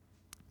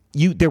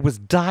 there was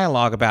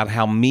dialogue about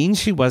how mean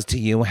she was to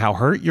you, how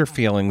hurt your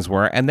feelings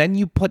were, and then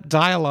you put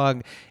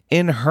dialogue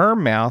in her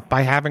mouth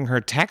by having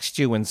her text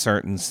you in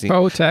certain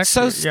scenes.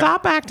 So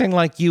stop acting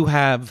like you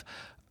have...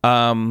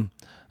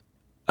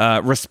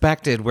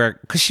 respected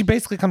because she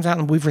basically comes out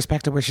and we've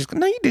respected where she's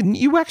no, you didn't.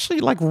 You actually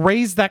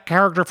raised that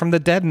character from the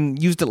dead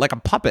and used it like a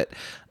puppet,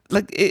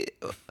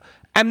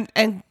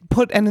 and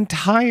put an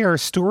entire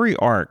story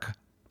arc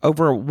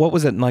over, what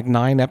was it,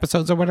 9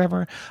 episodes or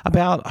whatever,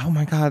 about, oh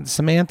my God,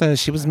 Samantha,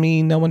 she was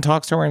mean, no one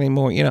talks to her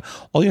anymore.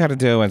 All you had to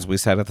do, as we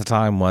said at the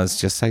time, was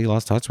just say you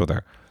lost touch with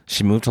her.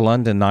 She moved to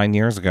London 9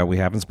 years ago. We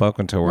haven't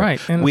spoken to her.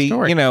 Right.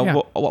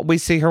 We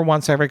see her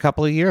once every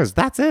couple of years.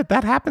 That's it.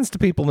 That happens to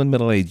people in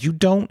middle age. You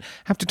don't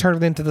have to turn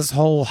it into this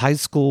whole high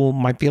school,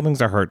 my feelings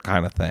are hurt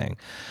kind of thing.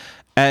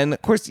 And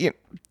of course,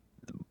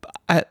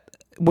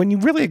 when you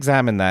really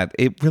examine that,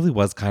 it really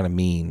was kind of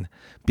mean,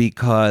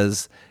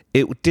 because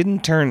they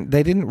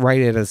didn't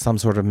write it as some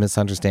sort of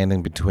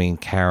misunderstanding between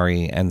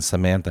Carrie and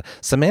Samantha.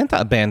 Samantha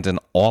abandoned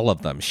all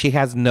of them. She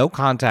has no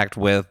contact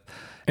with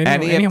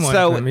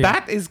anyone.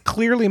 That is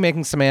clearly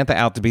making Samantha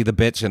out to be the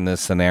bitch in this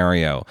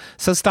scenario.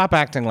 So stop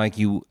acting like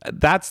you...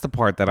 That's the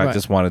part that I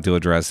just wanted to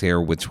address here,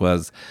 which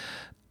was...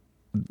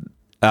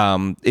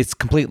 it's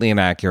completely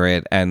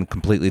inaccurate and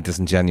completely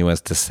disingenuous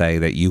to say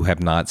that you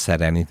have not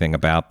said anything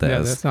about this. Yeah,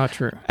 that's not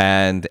true.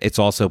 And it's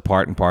also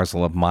part and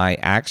parcel of my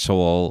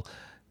actual...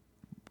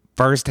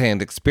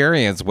 firsthand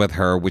experience with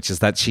her, which is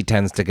that she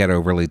tends to get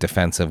overly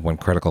defensive when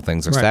critical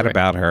things are said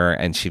about her,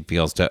 and she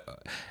feels the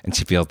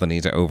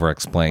need to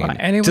over-explain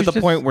to the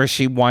point where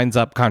she winds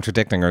up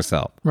contradicting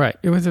herself. Right.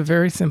 It was a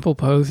very simple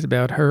post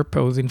about her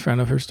pose in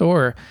front of her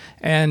store,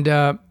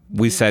 and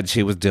we said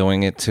she was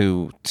doing it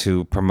to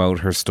promote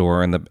her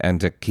store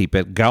and to keep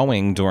it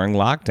going during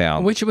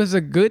lockdown, which was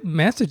a good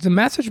message. The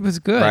message was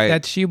good,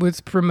 that she was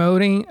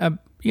promoting a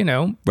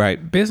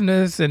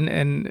business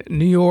and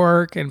New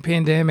York and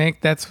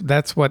pandemic.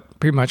 That's what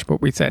pretty much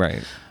what we said.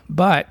 Right.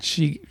 But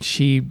she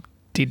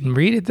didn't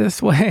read it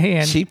this way.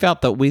 And she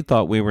felt that we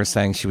thought we were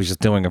saying she was just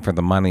doing it for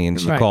the money, and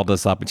she called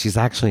us up, and she's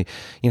actually,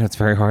 it's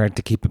very hard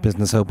to keep a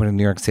business open in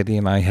New York City,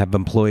 and I have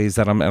employees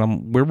that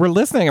we're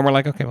listening, and we're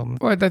like, okay,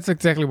 well, that's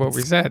exactly what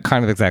we said.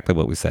 Kind of exactly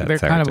what we said. They're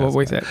kind of what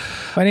we said.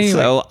 But anyway.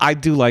 So I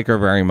do like her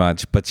very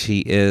much, but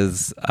she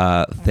is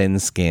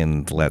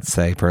thin-skinned, let's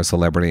say, for a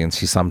celebrity, and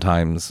she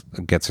sometimes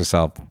gets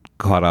herself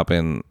caught up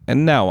in,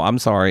 and no, I'm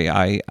sorry,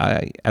 I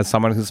as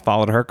someone who's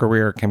followed her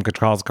career, Kim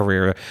Cattrall's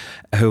career,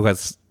 who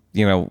has,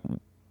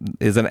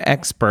 is an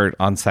expert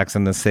on Sex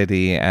and the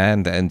City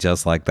and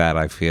just like that,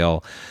 I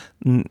feel,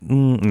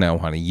 no,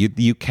 honey,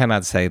 you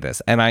cannot say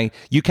this, and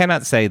you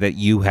cannot say that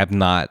you have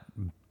not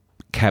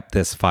kept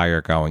this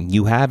fire going.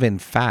 You have, in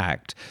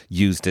fact,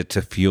 used it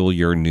to fuel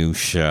your new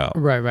show.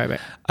 Right.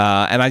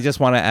 And I just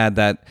want to add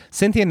that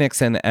Cynthia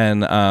Nixon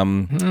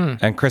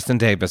and Kristen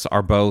Davis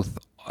are both.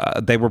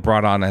 They were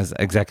brought on as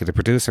executive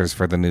producers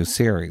for the new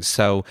series.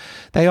 So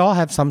they all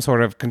have some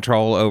sort of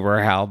control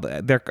over how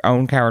their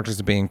own characters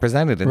are being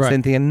presented. And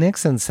Cynthia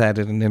Nixon said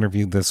in an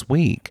interview this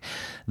week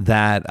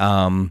that,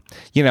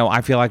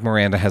 I feel like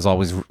Miranda has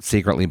always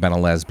secretly been a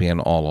lesbian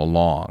all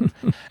along.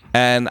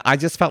 And I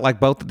just felt like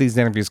both of these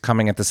interviews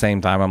coming at the same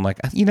time, I'm like,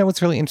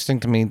 what's really interesting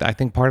to me, I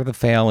think part of the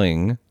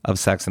failing of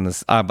Sex and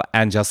this,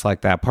 and Just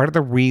Like That, part of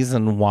the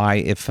reason why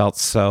it felt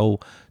so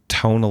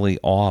tonally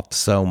off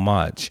so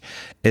much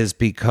is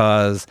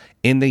because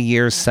in the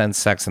years since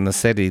Sex and the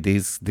City,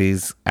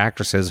 these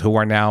actresses who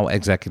are now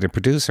executive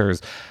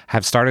producers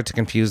have started to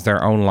confuse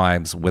their own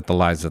lives with the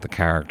lives of the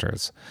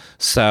characters.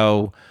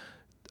 So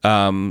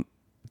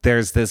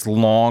there's this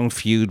long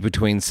feud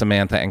between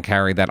Samantha and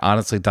Carrie that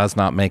honestly does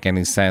not make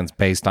any sense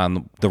based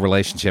on the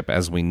relationship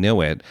as we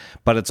knew it,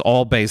 but it's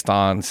all based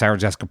on Sarah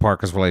Jessica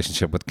Parker's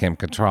relationship with Kim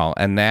Cattrall.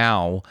 And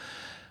now,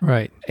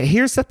 right,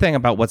 here's the thing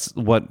about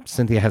what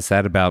Cynthia has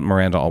said about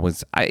Miranda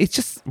always. It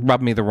just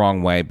rubbed me the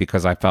wrong way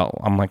because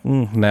I'm like,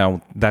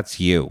 no, that's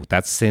you.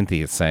 That's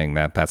Cynthia saying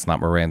that. That's not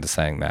Miranda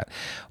saying that.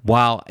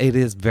 While it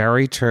is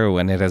very true,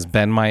 and it has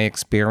been my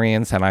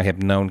experience, and I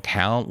have known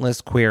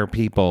countless queer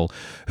people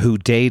who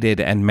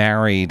dated and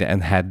married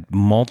and had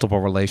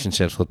multiple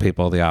relationships with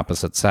people of the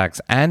opposite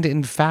sex, and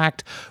in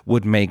fact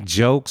would make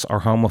jokes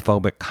or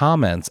homophobic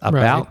comments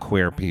about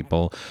queer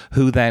people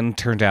who then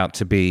turned out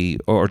to be,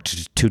 or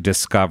to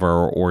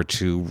discover or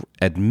to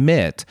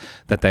admit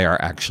that they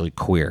are actually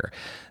queer.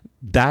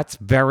 That's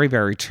very,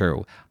 very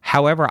true.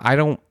 However, I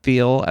don't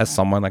feel, as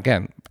someone,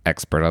 again,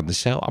 expert on the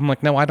show, I'm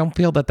like, no, I don't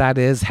feel that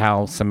is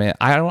how Samantha,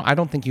 I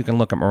don't think you can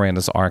look at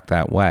Miranda's arc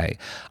that way.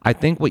 I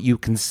think what you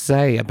can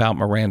say about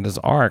Miranda's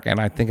arc, and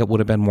I think it would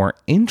have been more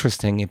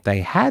interesting if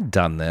they had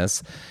done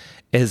this,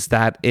 is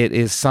that it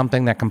is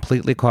something that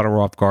completely caught her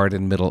off guard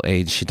in middle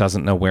age. She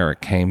doesn't know where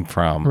it came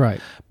from, right?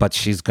 But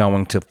she's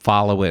going to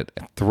follow it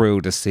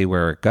through to see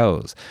where it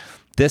goes.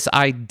 This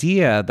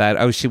idea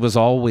that, she was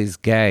always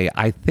gay,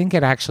 I think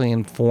it actually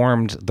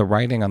informed the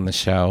writing on the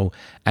show,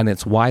 and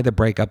it's why the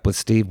breakup with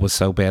Steve was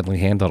so badly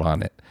handled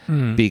on it.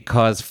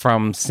 Because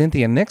from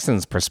Cynthia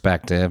Nixon's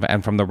perspective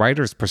and from the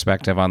writer's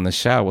perspective on the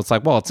show, it's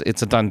like, well,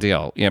 it's a done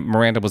deal.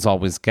 Miranda was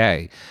always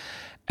gay.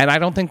 And I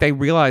don't think they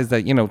realized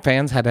that,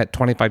 fans had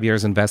 25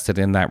 years invested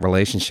in that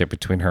relationship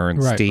between her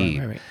and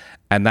Steve. Right.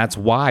 And that's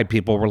why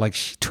people were like,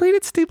 she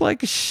treated Steve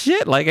like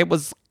shit. Like, it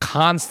was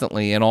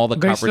constantly in all the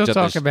coverage. They still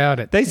talk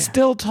about it. They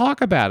still talk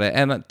about it.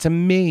 And to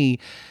me,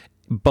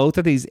 both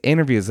of these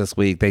interviews this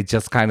week, they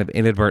just kind of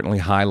inadvertently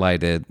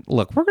highlighted,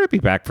 look, we're going to be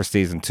back for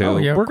season 2. Oh,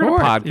 yeah, we're going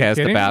to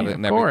podcast about me? it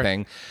and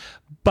everything.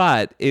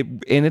 But it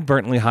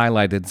inadvertently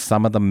highlighted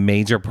some of the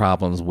major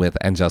problems with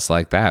And Just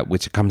Like That,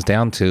 which it comes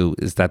down to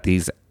is that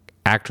these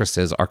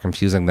actresses are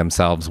confusing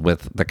themselves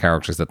with the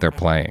characters that they're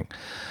playing.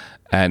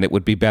 And it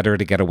would be better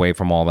to get away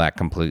from all that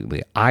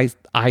completely. I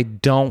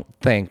don't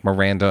think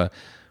Miranda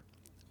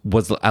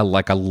was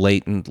like a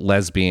latent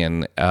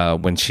lesbian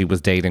when she was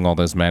dating all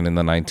those men in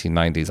the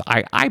 1990s.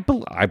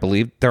 I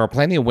believe there are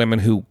plenty of women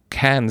who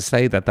can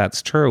say that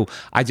that's true.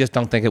 I just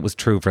don't think it was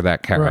true for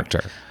that character.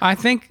 Right. I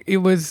think it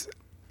was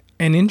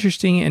an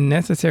interesting and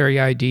necessary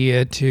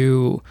idea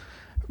to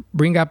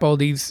bring up all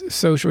these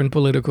social and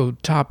political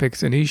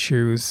topics and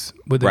issues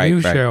with the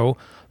new show,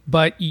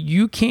 but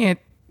you can't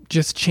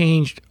just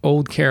change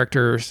old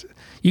characters.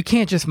 You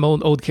can't just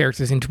mold old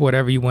characters into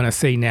whatever you want to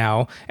say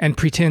now and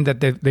pretend that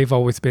they've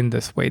always been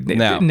this way.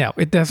 No,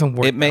 it doesn't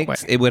work.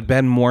 It would have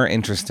been more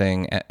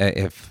interesting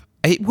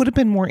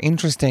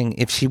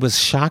if she was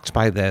shocked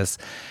by this.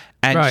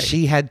 And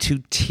she had to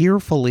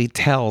tearfully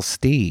tell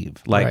Steve,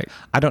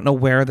 I don't know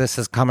where this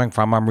is coming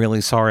from. I'm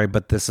really sorry,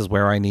 but this is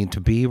where I need to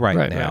be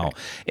right now. Right.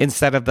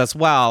 Instead of this,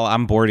 well,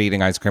 I'm bored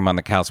eating ice cream on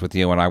the couch with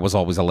you, and I was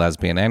always a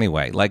lesbian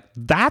anyway. Like,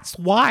 that's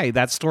why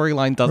that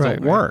storyline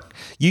doesn't work.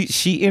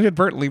 She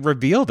inadvertently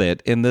revealed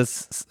it in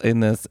this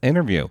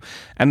interview.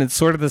 And it's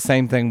sort of the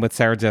same thing with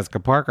Sarah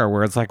Jessica Parker,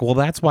 where it's like, well,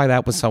 that's why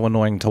that was so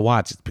annoying to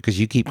watch. It's because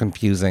you keep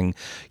confusing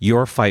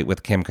your fight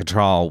with Kim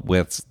Cattrall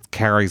with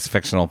Carrie's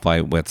fictional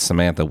fight with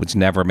Samantha, which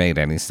never made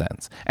any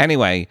sense.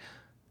 Anyway,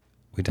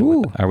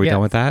 are we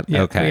done with that?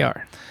 Yeah, okay. We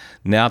are.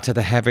 Now to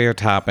the heavier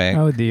topic.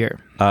 Oh,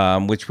 dear.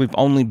 Which we've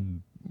only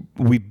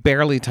we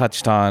barely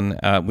touched on.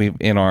 We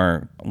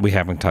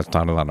haven't touched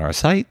on it on our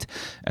site,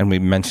 and we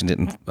mentioned it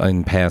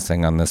in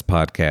passing on this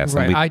podcast.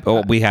 Right.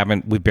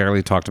 And we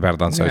barely talked about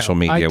it on social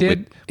media. I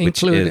did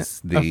include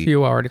a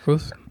few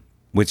articles,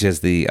 which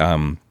is the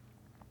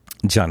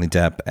Johnny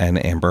Depp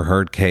and Amber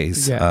Heard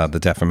case, Yes. The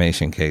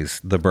defamation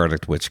case, the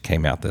verdict which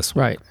came out this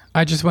week. Right.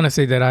 I just want to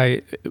say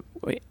that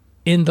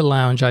in the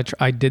lounge,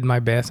 I did my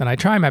best, and I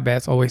try my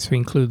best always to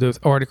include those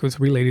articles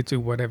related to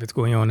whatever's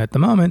going on at the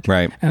moment.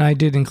 Right. And I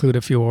did include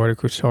a few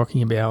articles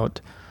talking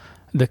about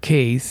the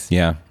case,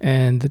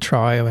 and the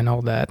trial and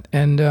all that.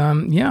 And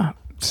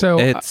so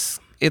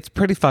it's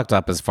pretty fucked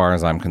up as far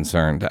as I'm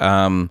concerned.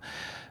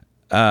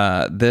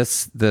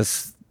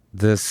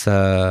 This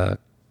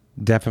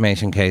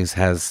defamation case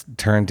has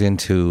turned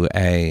into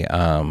a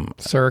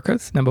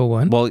circus, number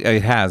one. Well,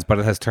 it has, but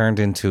it has turned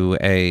into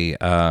it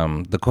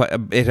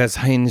has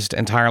hinged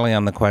entirely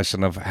on the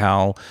question of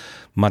how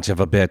much of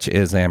a bitch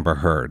is Amber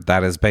Heard.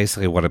 That is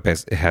basically what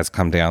it has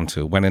come down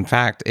to. When in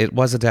fact it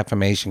was a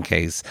defamation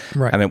case,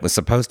 right. And it was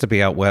supposed to be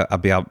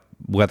about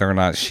whether or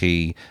not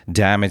she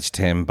damaged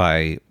him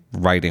by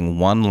writing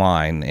one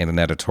line in an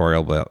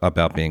editorial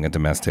about being a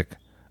domestic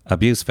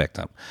abuse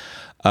victim.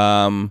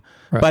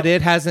 Right. But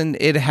it has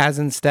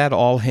instead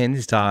all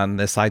hinged on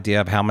this idea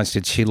of how much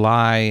did she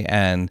lie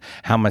and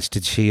how much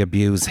did she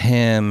abuse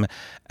him.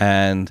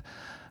 And,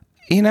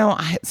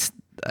 I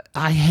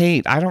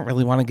don't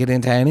really want to get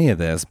into any of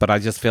this, but I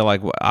just feel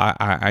like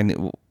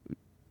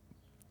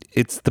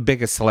it's the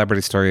biggest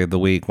celebrity story of the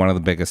week, one of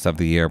the biggest of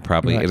the year,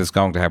 probably. Right. It is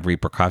going to have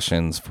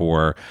repercussions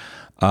for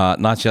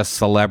not just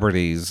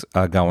celebrities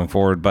going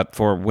forward, but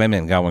for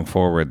women going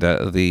forward.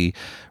 The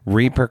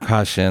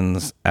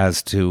repercussions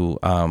as to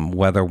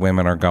whether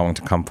women are going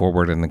to come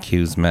forward and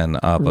accuse men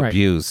of right.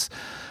 abuse,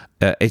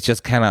 it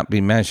just cannot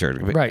be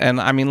measured. Right. And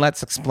I mean,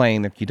 let's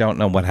explain if you don't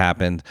know what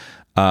happened.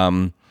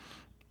 They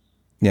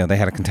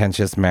had a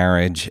contentious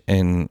marriage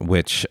in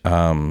which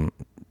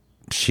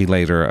she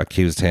later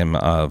accused him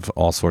of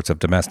all sorts of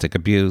domestic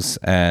abuse,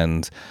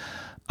 and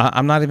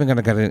I'm not even going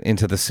to get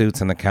into the suits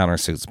and the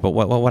countersuits, but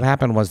what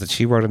happened was that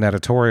she wrote an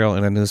editorial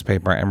in a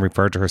newspaper and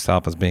referred to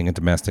herself as being a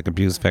domestic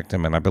abuse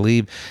victim. And I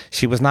believe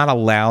she was not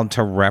allowed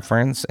to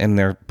reference, in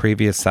their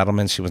previous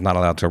settlements, she was not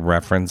allowed to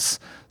reference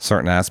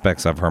certain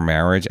aspects of her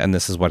marriage, and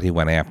this is what he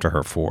went after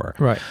her for.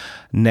 Right.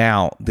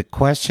 Now, the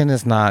question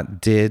is not,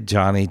 did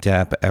Johnny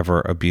Depp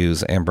ever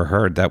abuse Amber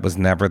Heard? That was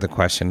never the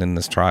question in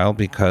this trial,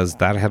 because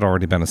that had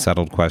already been a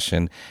settled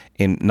question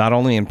in not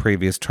only in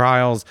previous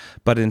trials,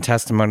 but in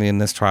testimony in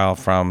this trial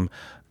from,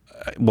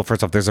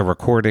 first off, there's a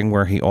recording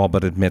where he all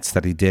but admits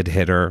that he did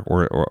hit her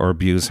or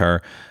abuse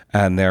her.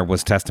 And there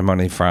was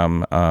testimony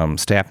from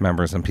staff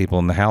members and people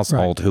in the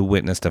household right. who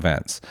witnessed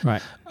events.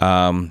 Right.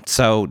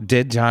 So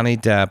did Johnny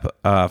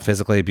Depp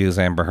physically abuse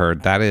Amber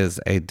Heard? That is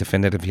a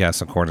definitive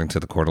yes, according to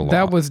the court of law.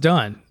 That was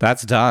done.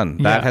 That's done.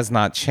 Yeah. That has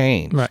not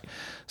changed. Right.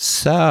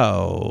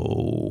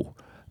 So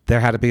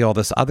there had to be all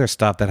this other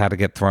stuff that had to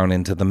get thrown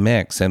into the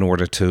mix in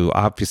order to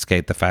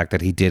obfuscate the fact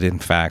that he did, in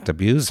fact,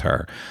 abuse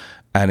her.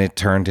 And it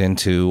turned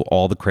into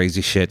all the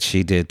crazy shit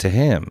she did to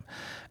him.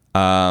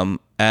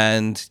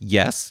 And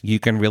yes, you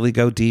can really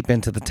go deep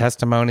into the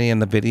testimony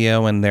and the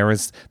video, and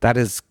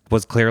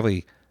was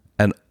clearly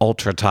an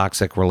ultra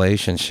toxic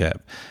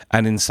relationship,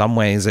 and in some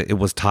ways it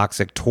was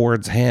toxic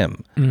towards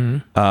him.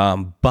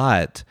 Mm-hmm.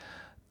 But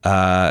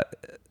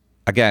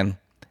again,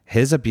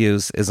 his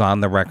abuse is on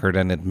the record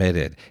and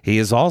admitted. He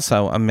is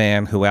also a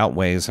man who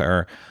outweighs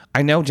her.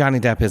 I know Johnny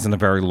Depp isn't a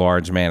very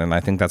large man, and I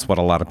think that's what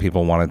a lot of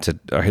people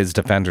or his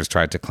defenders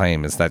tried to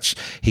claim, is that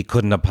he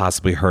couldn't have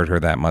possibly hurt her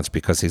that much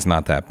because he's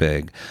not that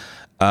big.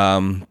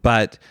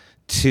 But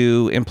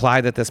to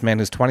imply that this man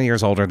who's 20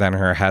 years older than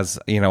her has,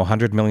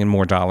 $100 million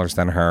more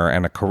than her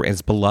and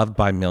is beloved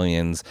by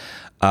millions,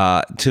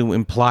 to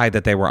imply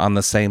that they were on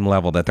the same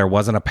level, that there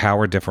wasn't a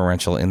power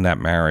differential in that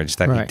marriage,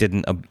 that right. he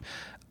didn't,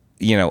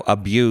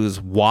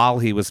 abuse while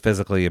he was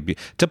physically abused,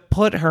 to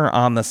put her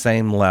on the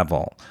same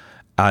level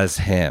as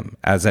him,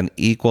 as an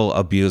equal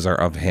abuser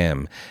of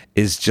him,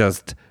 is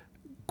just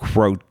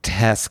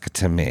grotesque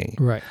to me.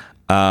 Right.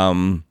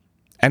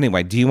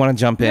 Anyway, do you want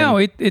to jump in? No,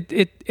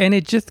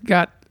 it just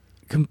got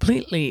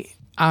completely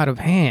out of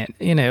hand.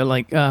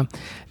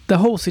 The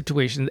whole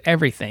situation,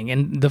 everything,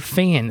 and the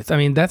fans. I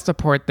mean, that's the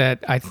part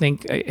that I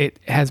think it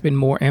has been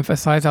more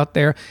emphasized out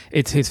there.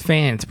 It's his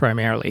fans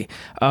primarily.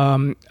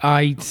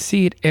 I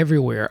see it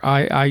everywhere.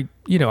 I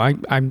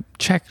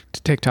check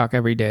TikTok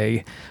every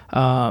day,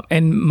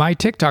 and my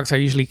TikToks are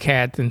usually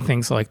cats and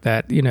things like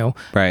that.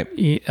 Right.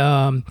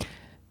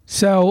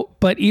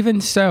 But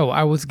even so,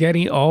 I was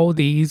getting all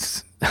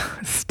these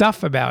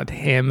stuff about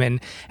him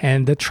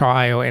and the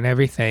trial and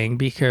everything,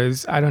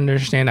 because I don't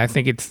understand. I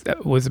think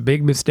it was a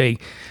big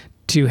mistake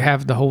to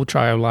have the whole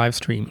trial live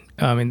stream.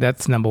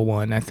 That's number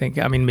one. I think,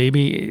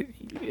 maybe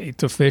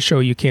it's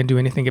official. You can't do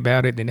anything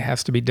about it, and it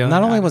has to be done.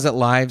 Not only was it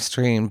live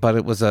streamed, but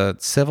it was a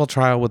civil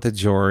trial with a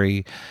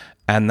jury,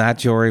 and that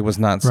jury was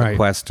not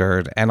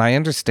sequestered. Right. And I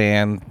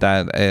understand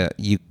that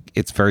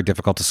it's very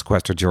difficult to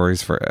sequester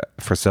juries for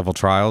civil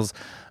trials.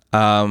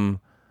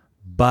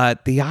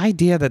 But the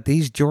idea that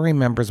these jury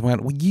members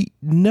went,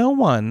 no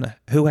one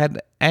who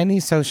had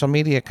any social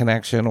media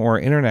connection or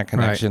internet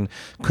connection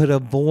could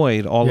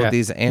avoid all of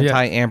these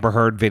anti-Amber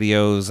Heard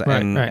videos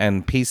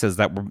and pieces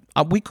that were,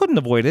 we couldn't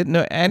avoid it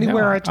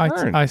anywhere I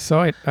turned. I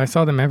saw it. I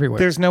saw them everywhere.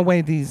 There's no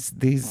way these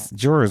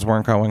jurors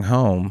weren't going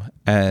home.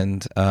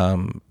 And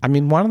I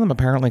mean, one of them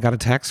apparently got a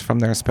text from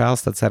their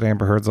spouse that said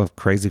Amber Heard's a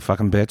crazy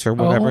fucking bitch or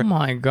whatever. Oh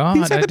my God.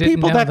 These are the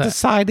people that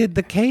decided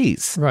the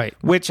case. Right.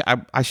 Which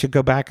I should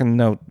go back and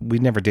note, we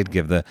never did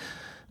give the,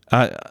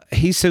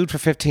 he sued for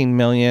 $15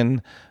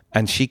 million.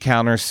 And she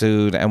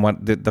countersued, and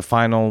what the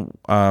final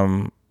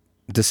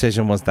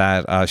decision was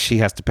that she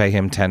has to pay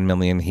him $10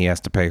 million, he has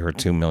to pay her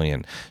 $2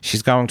 million.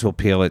 She's going to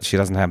appeal it. She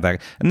doesn't have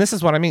that, and this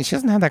is what I mean. She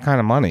doesn't have that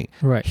kind of money.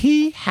 Right.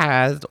 He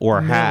has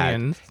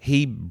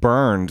he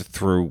burned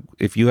through.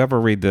 If you ever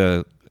read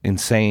the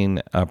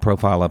insane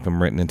profile up and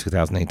written in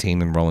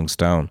 2018 in Rolling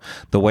Stone,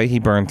 the way he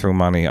burned through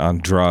money on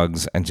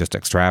drugs and just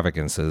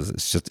extravagances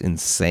is just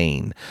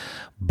insane.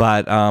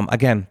 But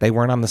again, they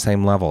weren't on the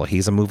same level.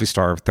 He's a movie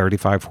star of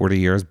 35, 40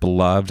 years,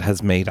 beloved,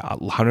 has made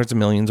hundreds of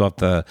millions off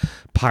the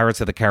Pirates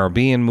of the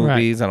Caribbean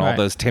movies and all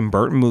those Tim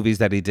Burton movies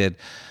that he did.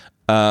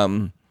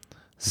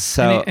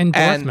 So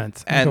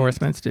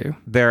endorsements too.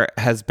 There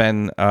has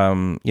been,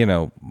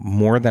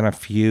 more than a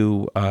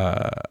few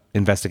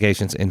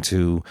investigations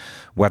into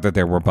whether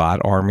there were bot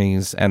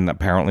armies, and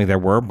apparently there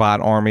were bot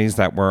armies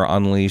that were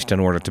unleashed in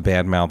order to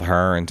badmouth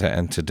her and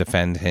to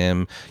defend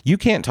him. You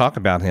can't talk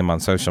about him on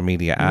social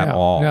media at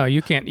all. No,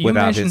 you can't.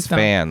 Without his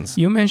fans.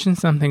 You mentioned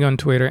something on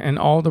Twitter, and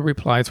all the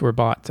replies were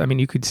bots. I mean,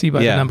 you could see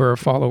by the number of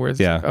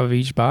followers of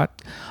each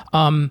bot.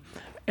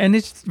 And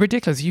it's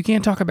ridiculous. You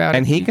can't talk about it.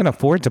 And he can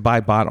afford to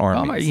buy bot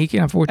armies. He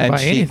can afford to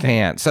buy anything. And she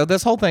can't. So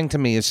this whole thing to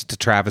me is just a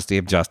travesty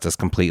of justice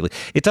completely.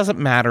 It doesn't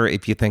matter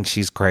if you think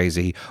she's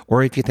crazy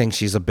or if you think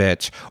she's a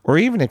bitch or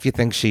even if you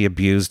think she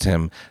abused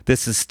him.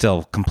 This is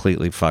still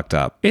completely fucked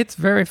up. It's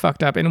very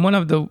fucked up. And one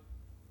of the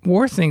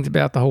worst things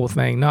about the whole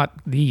thing,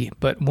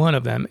 but one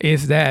of them,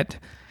 is that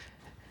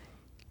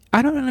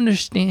I don't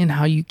understand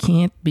how you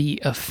can't be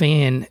a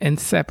fan and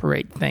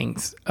separate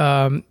things. We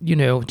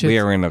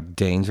are in a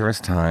dangerous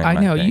time. I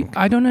know.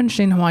 I don't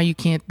understand why you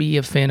can't be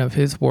a fan of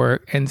his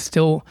work and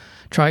still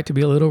try to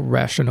be a little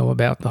rational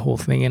about the whole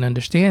thing and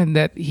understand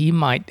that he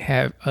might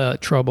have a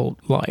troubled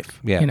life.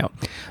 Yeah.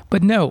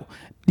 But no,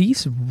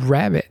 these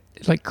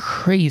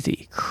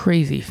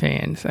crazy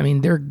fans. I mean,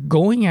 they're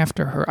going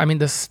after her. I mean,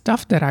 the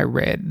stuff that I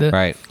read,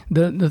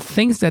 the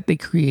things that they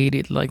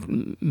created, like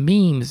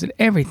memes and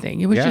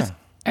everything. It was just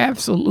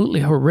absolutely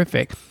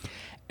horrific.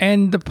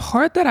 And the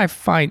part that I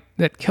find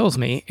that kills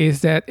me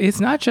is that it's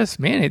not just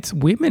men, it's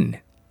women.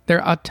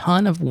 There are a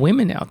ton of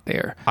women out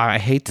there. I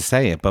hate to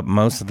say it, but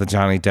most of the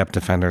Johnny Depp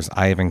defenders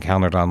I have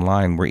encountered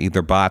online were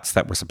either bots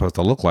that were supposed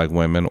to look like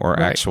women or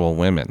actual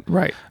women.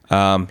 Right.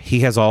 He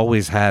has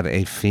always had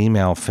a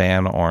female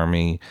fan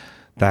army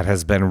that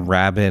has been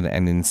rabid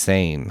and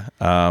insane.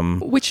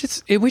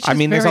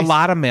 There's a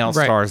lot of male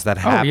stars that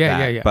have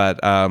that. But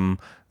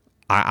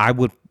I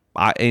would...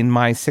 in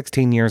my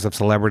 16 years of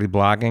celebrity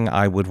blogging,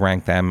 I would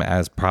rank them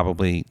as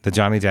probably the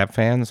Johnny Depp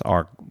fans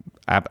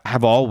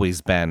have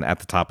always been at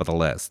the top of the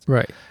list.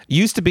 Right.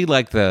 Used to be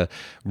like the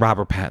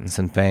Robert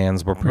Pattinson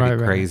fans were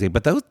pretty crazy,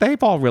 but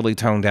they've all really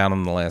toned down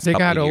on the last couple of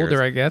years. They got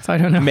older, I guess. I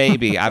don't know.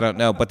 Maybe. I don't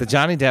know. But the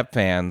Johnny Depp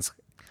fans,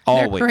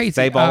 always.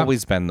 They've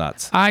always been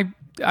nuts. I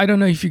don't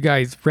know if you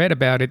guys read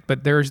about it,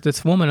 but there's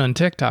this woman on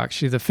TikTok.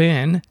 She's a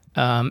fan,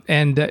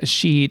 and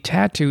she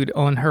tattooed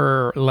on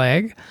her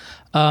leg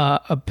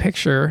a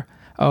picture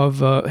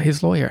of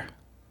his lawyer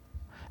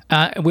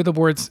with the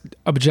words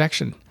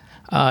objection.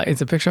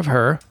 It's a picture of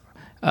her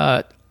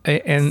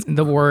and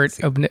the word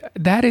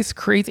that is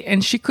crazy.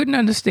 And she couldn't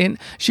understand.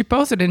 She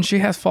posted and she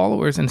has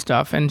followers and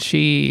stuff, and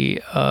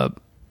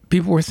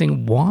people were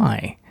saying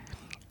why,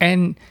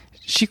 and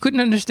she couldn't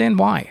understand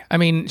why. I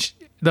mean,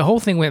 the whole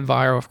thing went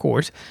viral, of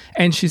course,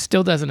 and she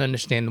still doesn't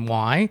understand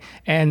why.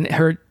 And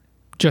her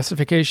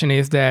justification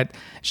is that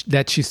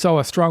she saw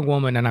a strong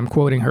woman, and I'm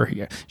quoting her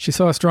here. She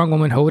saw a strong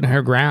woman holding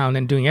her ground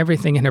and doing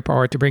everything in her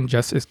power to bring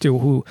justice to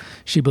who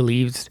she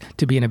believes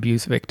to be an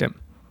abuse victim,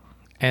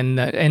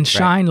 and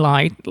shine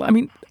light. I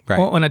mean,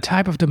 on a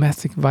type of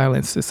domestic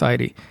violence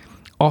society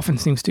often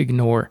seems to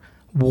ignore.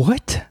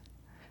 What?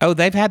 Oh,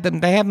 they have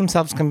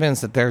themselves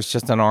convinced that there's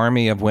just an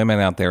army of women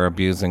out there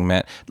abusing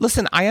men.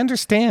 Listen, I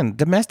understand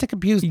domestic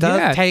abuse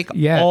does take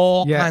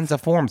all kinds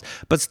of forms,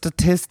 but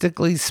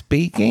statistically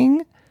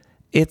speaking,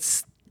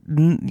 it's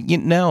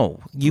no.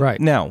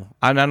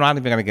 I'm not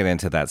even going to get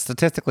into that.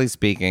 Statistically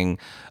speaking,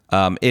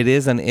 it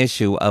is an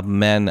issue of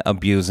men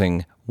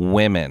abusing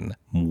women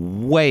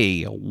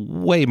way,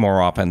 way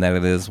more often than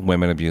it is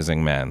women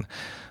abusing men.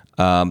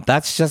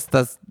 That's just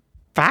the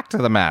fact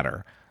of the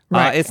matter.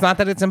 Right. It's not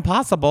that it's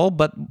impossible,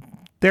 but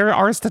there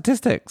are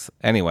statistics.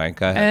 Anyway,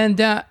 go ahead.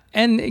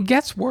 And it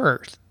gets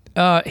worse.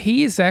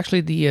 He is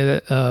actually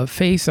the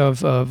face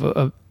of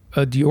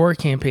a Dior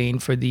campaign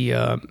for the,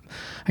 I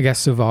guess,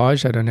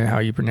 Sauvage. I don't know how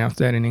you pronounce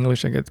that in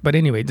English, I guess. But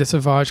anyway, the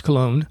Sauvage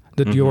cologne,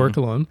 the Dior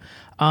cologne.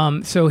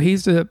 So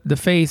he's the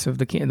face of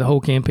the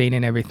whole campaign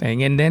and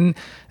everything. And then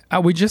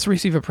we just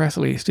received a press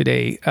release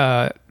today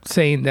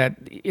saying that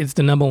it's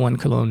the #1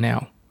 cologne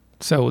now.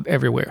 So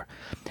everywhere.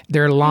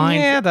 There are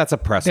lines. Yeah, that's a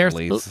press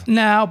release.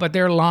 No, but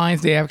there are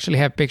lines. They actually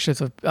have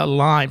pictures of a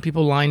line.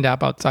 People lined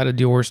up outside a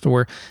Dior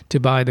store to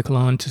buy the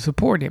cologne to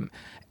support him.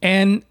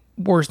 And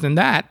worse than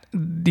that,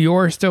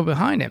 Dior is still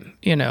behind him.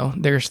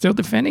 They're still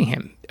defending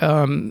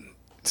him.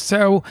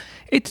 So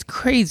it's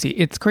crazy.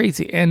 It's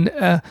crazy.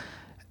 And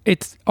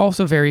it's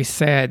also very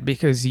sad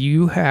because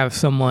you have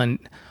someone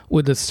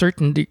with a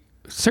certain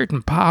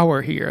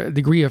power here, a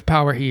degree of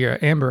power here,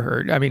 Amber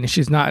Heard. I mean,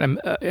 she's not a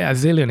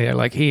zillionaire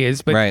like he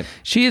is, but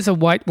she is a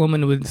white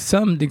woman with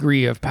some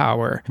degree of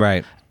power.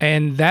 Right.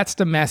 And that's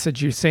the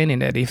message you're sending,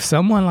 that if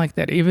someone like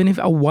that, even if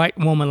a white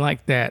woman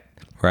like that,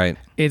 right,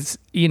 it's,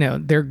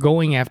 they're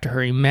going after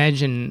her.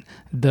 Imagine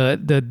the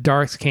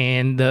dark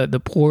skin,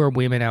 the poor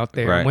women out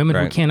there, women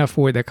who can't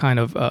afford that kind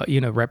of,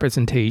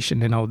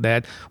 representation and all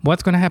that.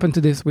 What's going to happen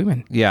to these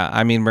women? Yeah,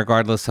 I mean,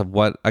 regardless of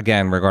what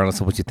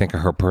you think of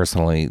her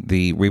personally,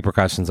 the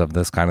repercussions of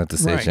this kind of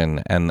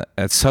decision and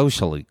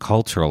socially,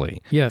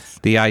 culturally, yes,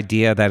 the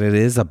idea that it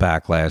is a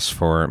backlash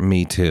for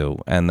Me Too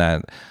and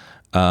that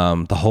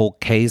the whole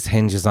case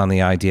hinges on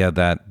the idea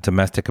that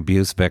domestic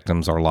abuse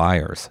victims are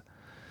liars.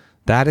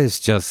 That is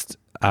just,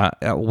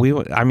 we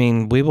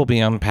will be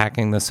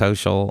unpacking the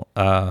social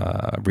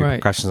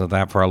repercussions of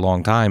that for a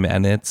long time,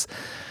 and it's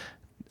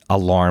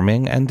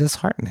alarming and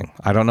disheartening.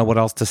 I don't know what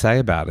else to say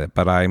about it,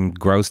 but I'm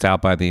grossed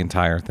out by the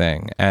entire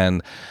thing.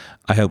 And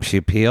I hope she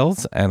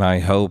appeals, and I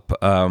hope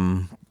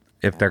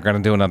if they're going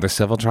to do another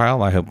civil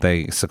trial, I hope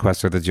they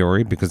sequester the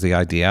jury, because the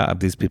idea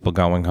of these people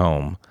going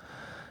home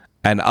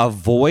and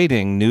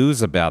avoiding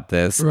news about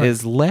this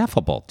is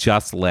laughable,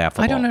 just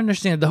laughable. I don't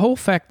understand the whole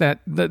fact that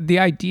the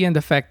idea and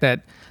the fact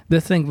that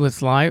the thing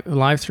was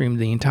live streamed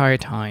the entire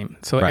time,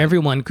 so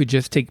everyone could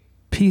just take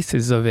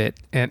pieces of it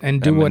and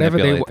do whatever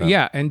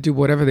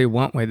they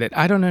want with it.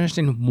 I don't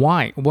understand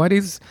why. What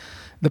is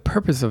the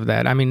purpose of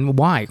that? I mean,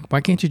 why?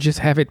 Why can't you just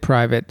have it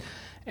private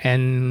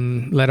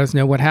and let us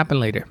know what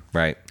happened later?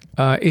 Right.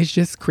 It's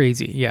just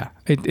crazy. Yeah.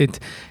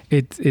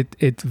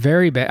 It's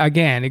very bad.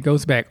 Again, it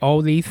goes back.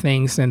 All these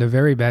things send a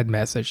very bad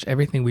message.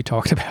 Everything we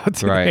talked about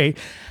today,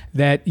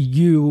 that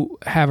you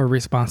have a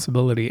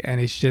responsibility,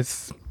 and it's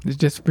just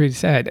pretty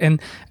sad.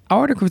 And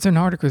articles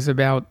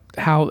about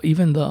how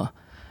even the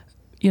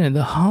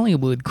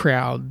Hollywood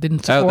crowd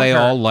didn't support they her.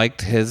 all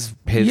liked his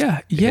post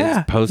on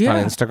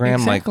Instagram.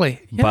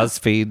 Exactly. Like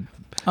BuzzFeed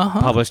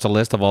published a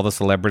list of all the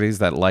celebrities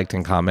that liked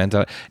and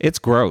commented. It's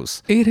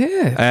gross. It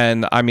is.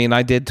 And I mean,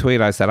 I did tweet.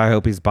 I said, I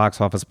hope he's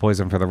box office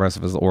poison for the rest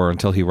of his, or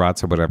until he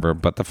rots or whatever.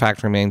 But the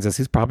fact remains is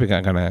he's probably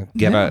going to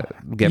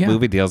get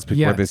movie deals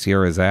before this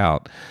year is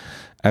out,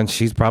 and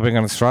she's probably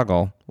going to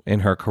struggle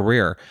in her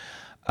career.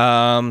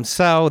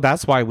 So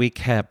that's why we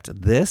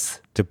kept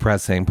this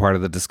depressing part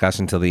of the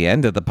discussion till the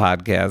end of the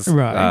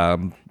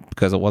podcast,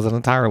 because it wasn't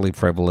entirely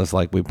frivolous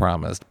like we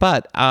promised.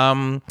 But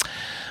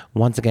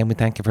once again, we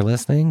thank you for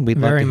listening. We'd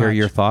love to hear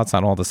your thoughts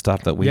on all the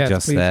stuff that we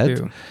just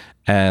said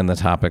and the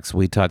topics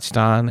we touched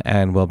on.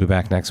 And we'll be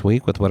back next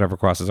week with whatever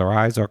crosses our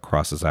eyes or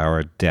crosses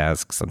our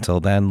desks. Until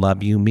then,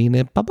 love you, mean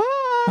it. Bye-bye.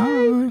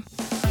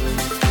 Bye.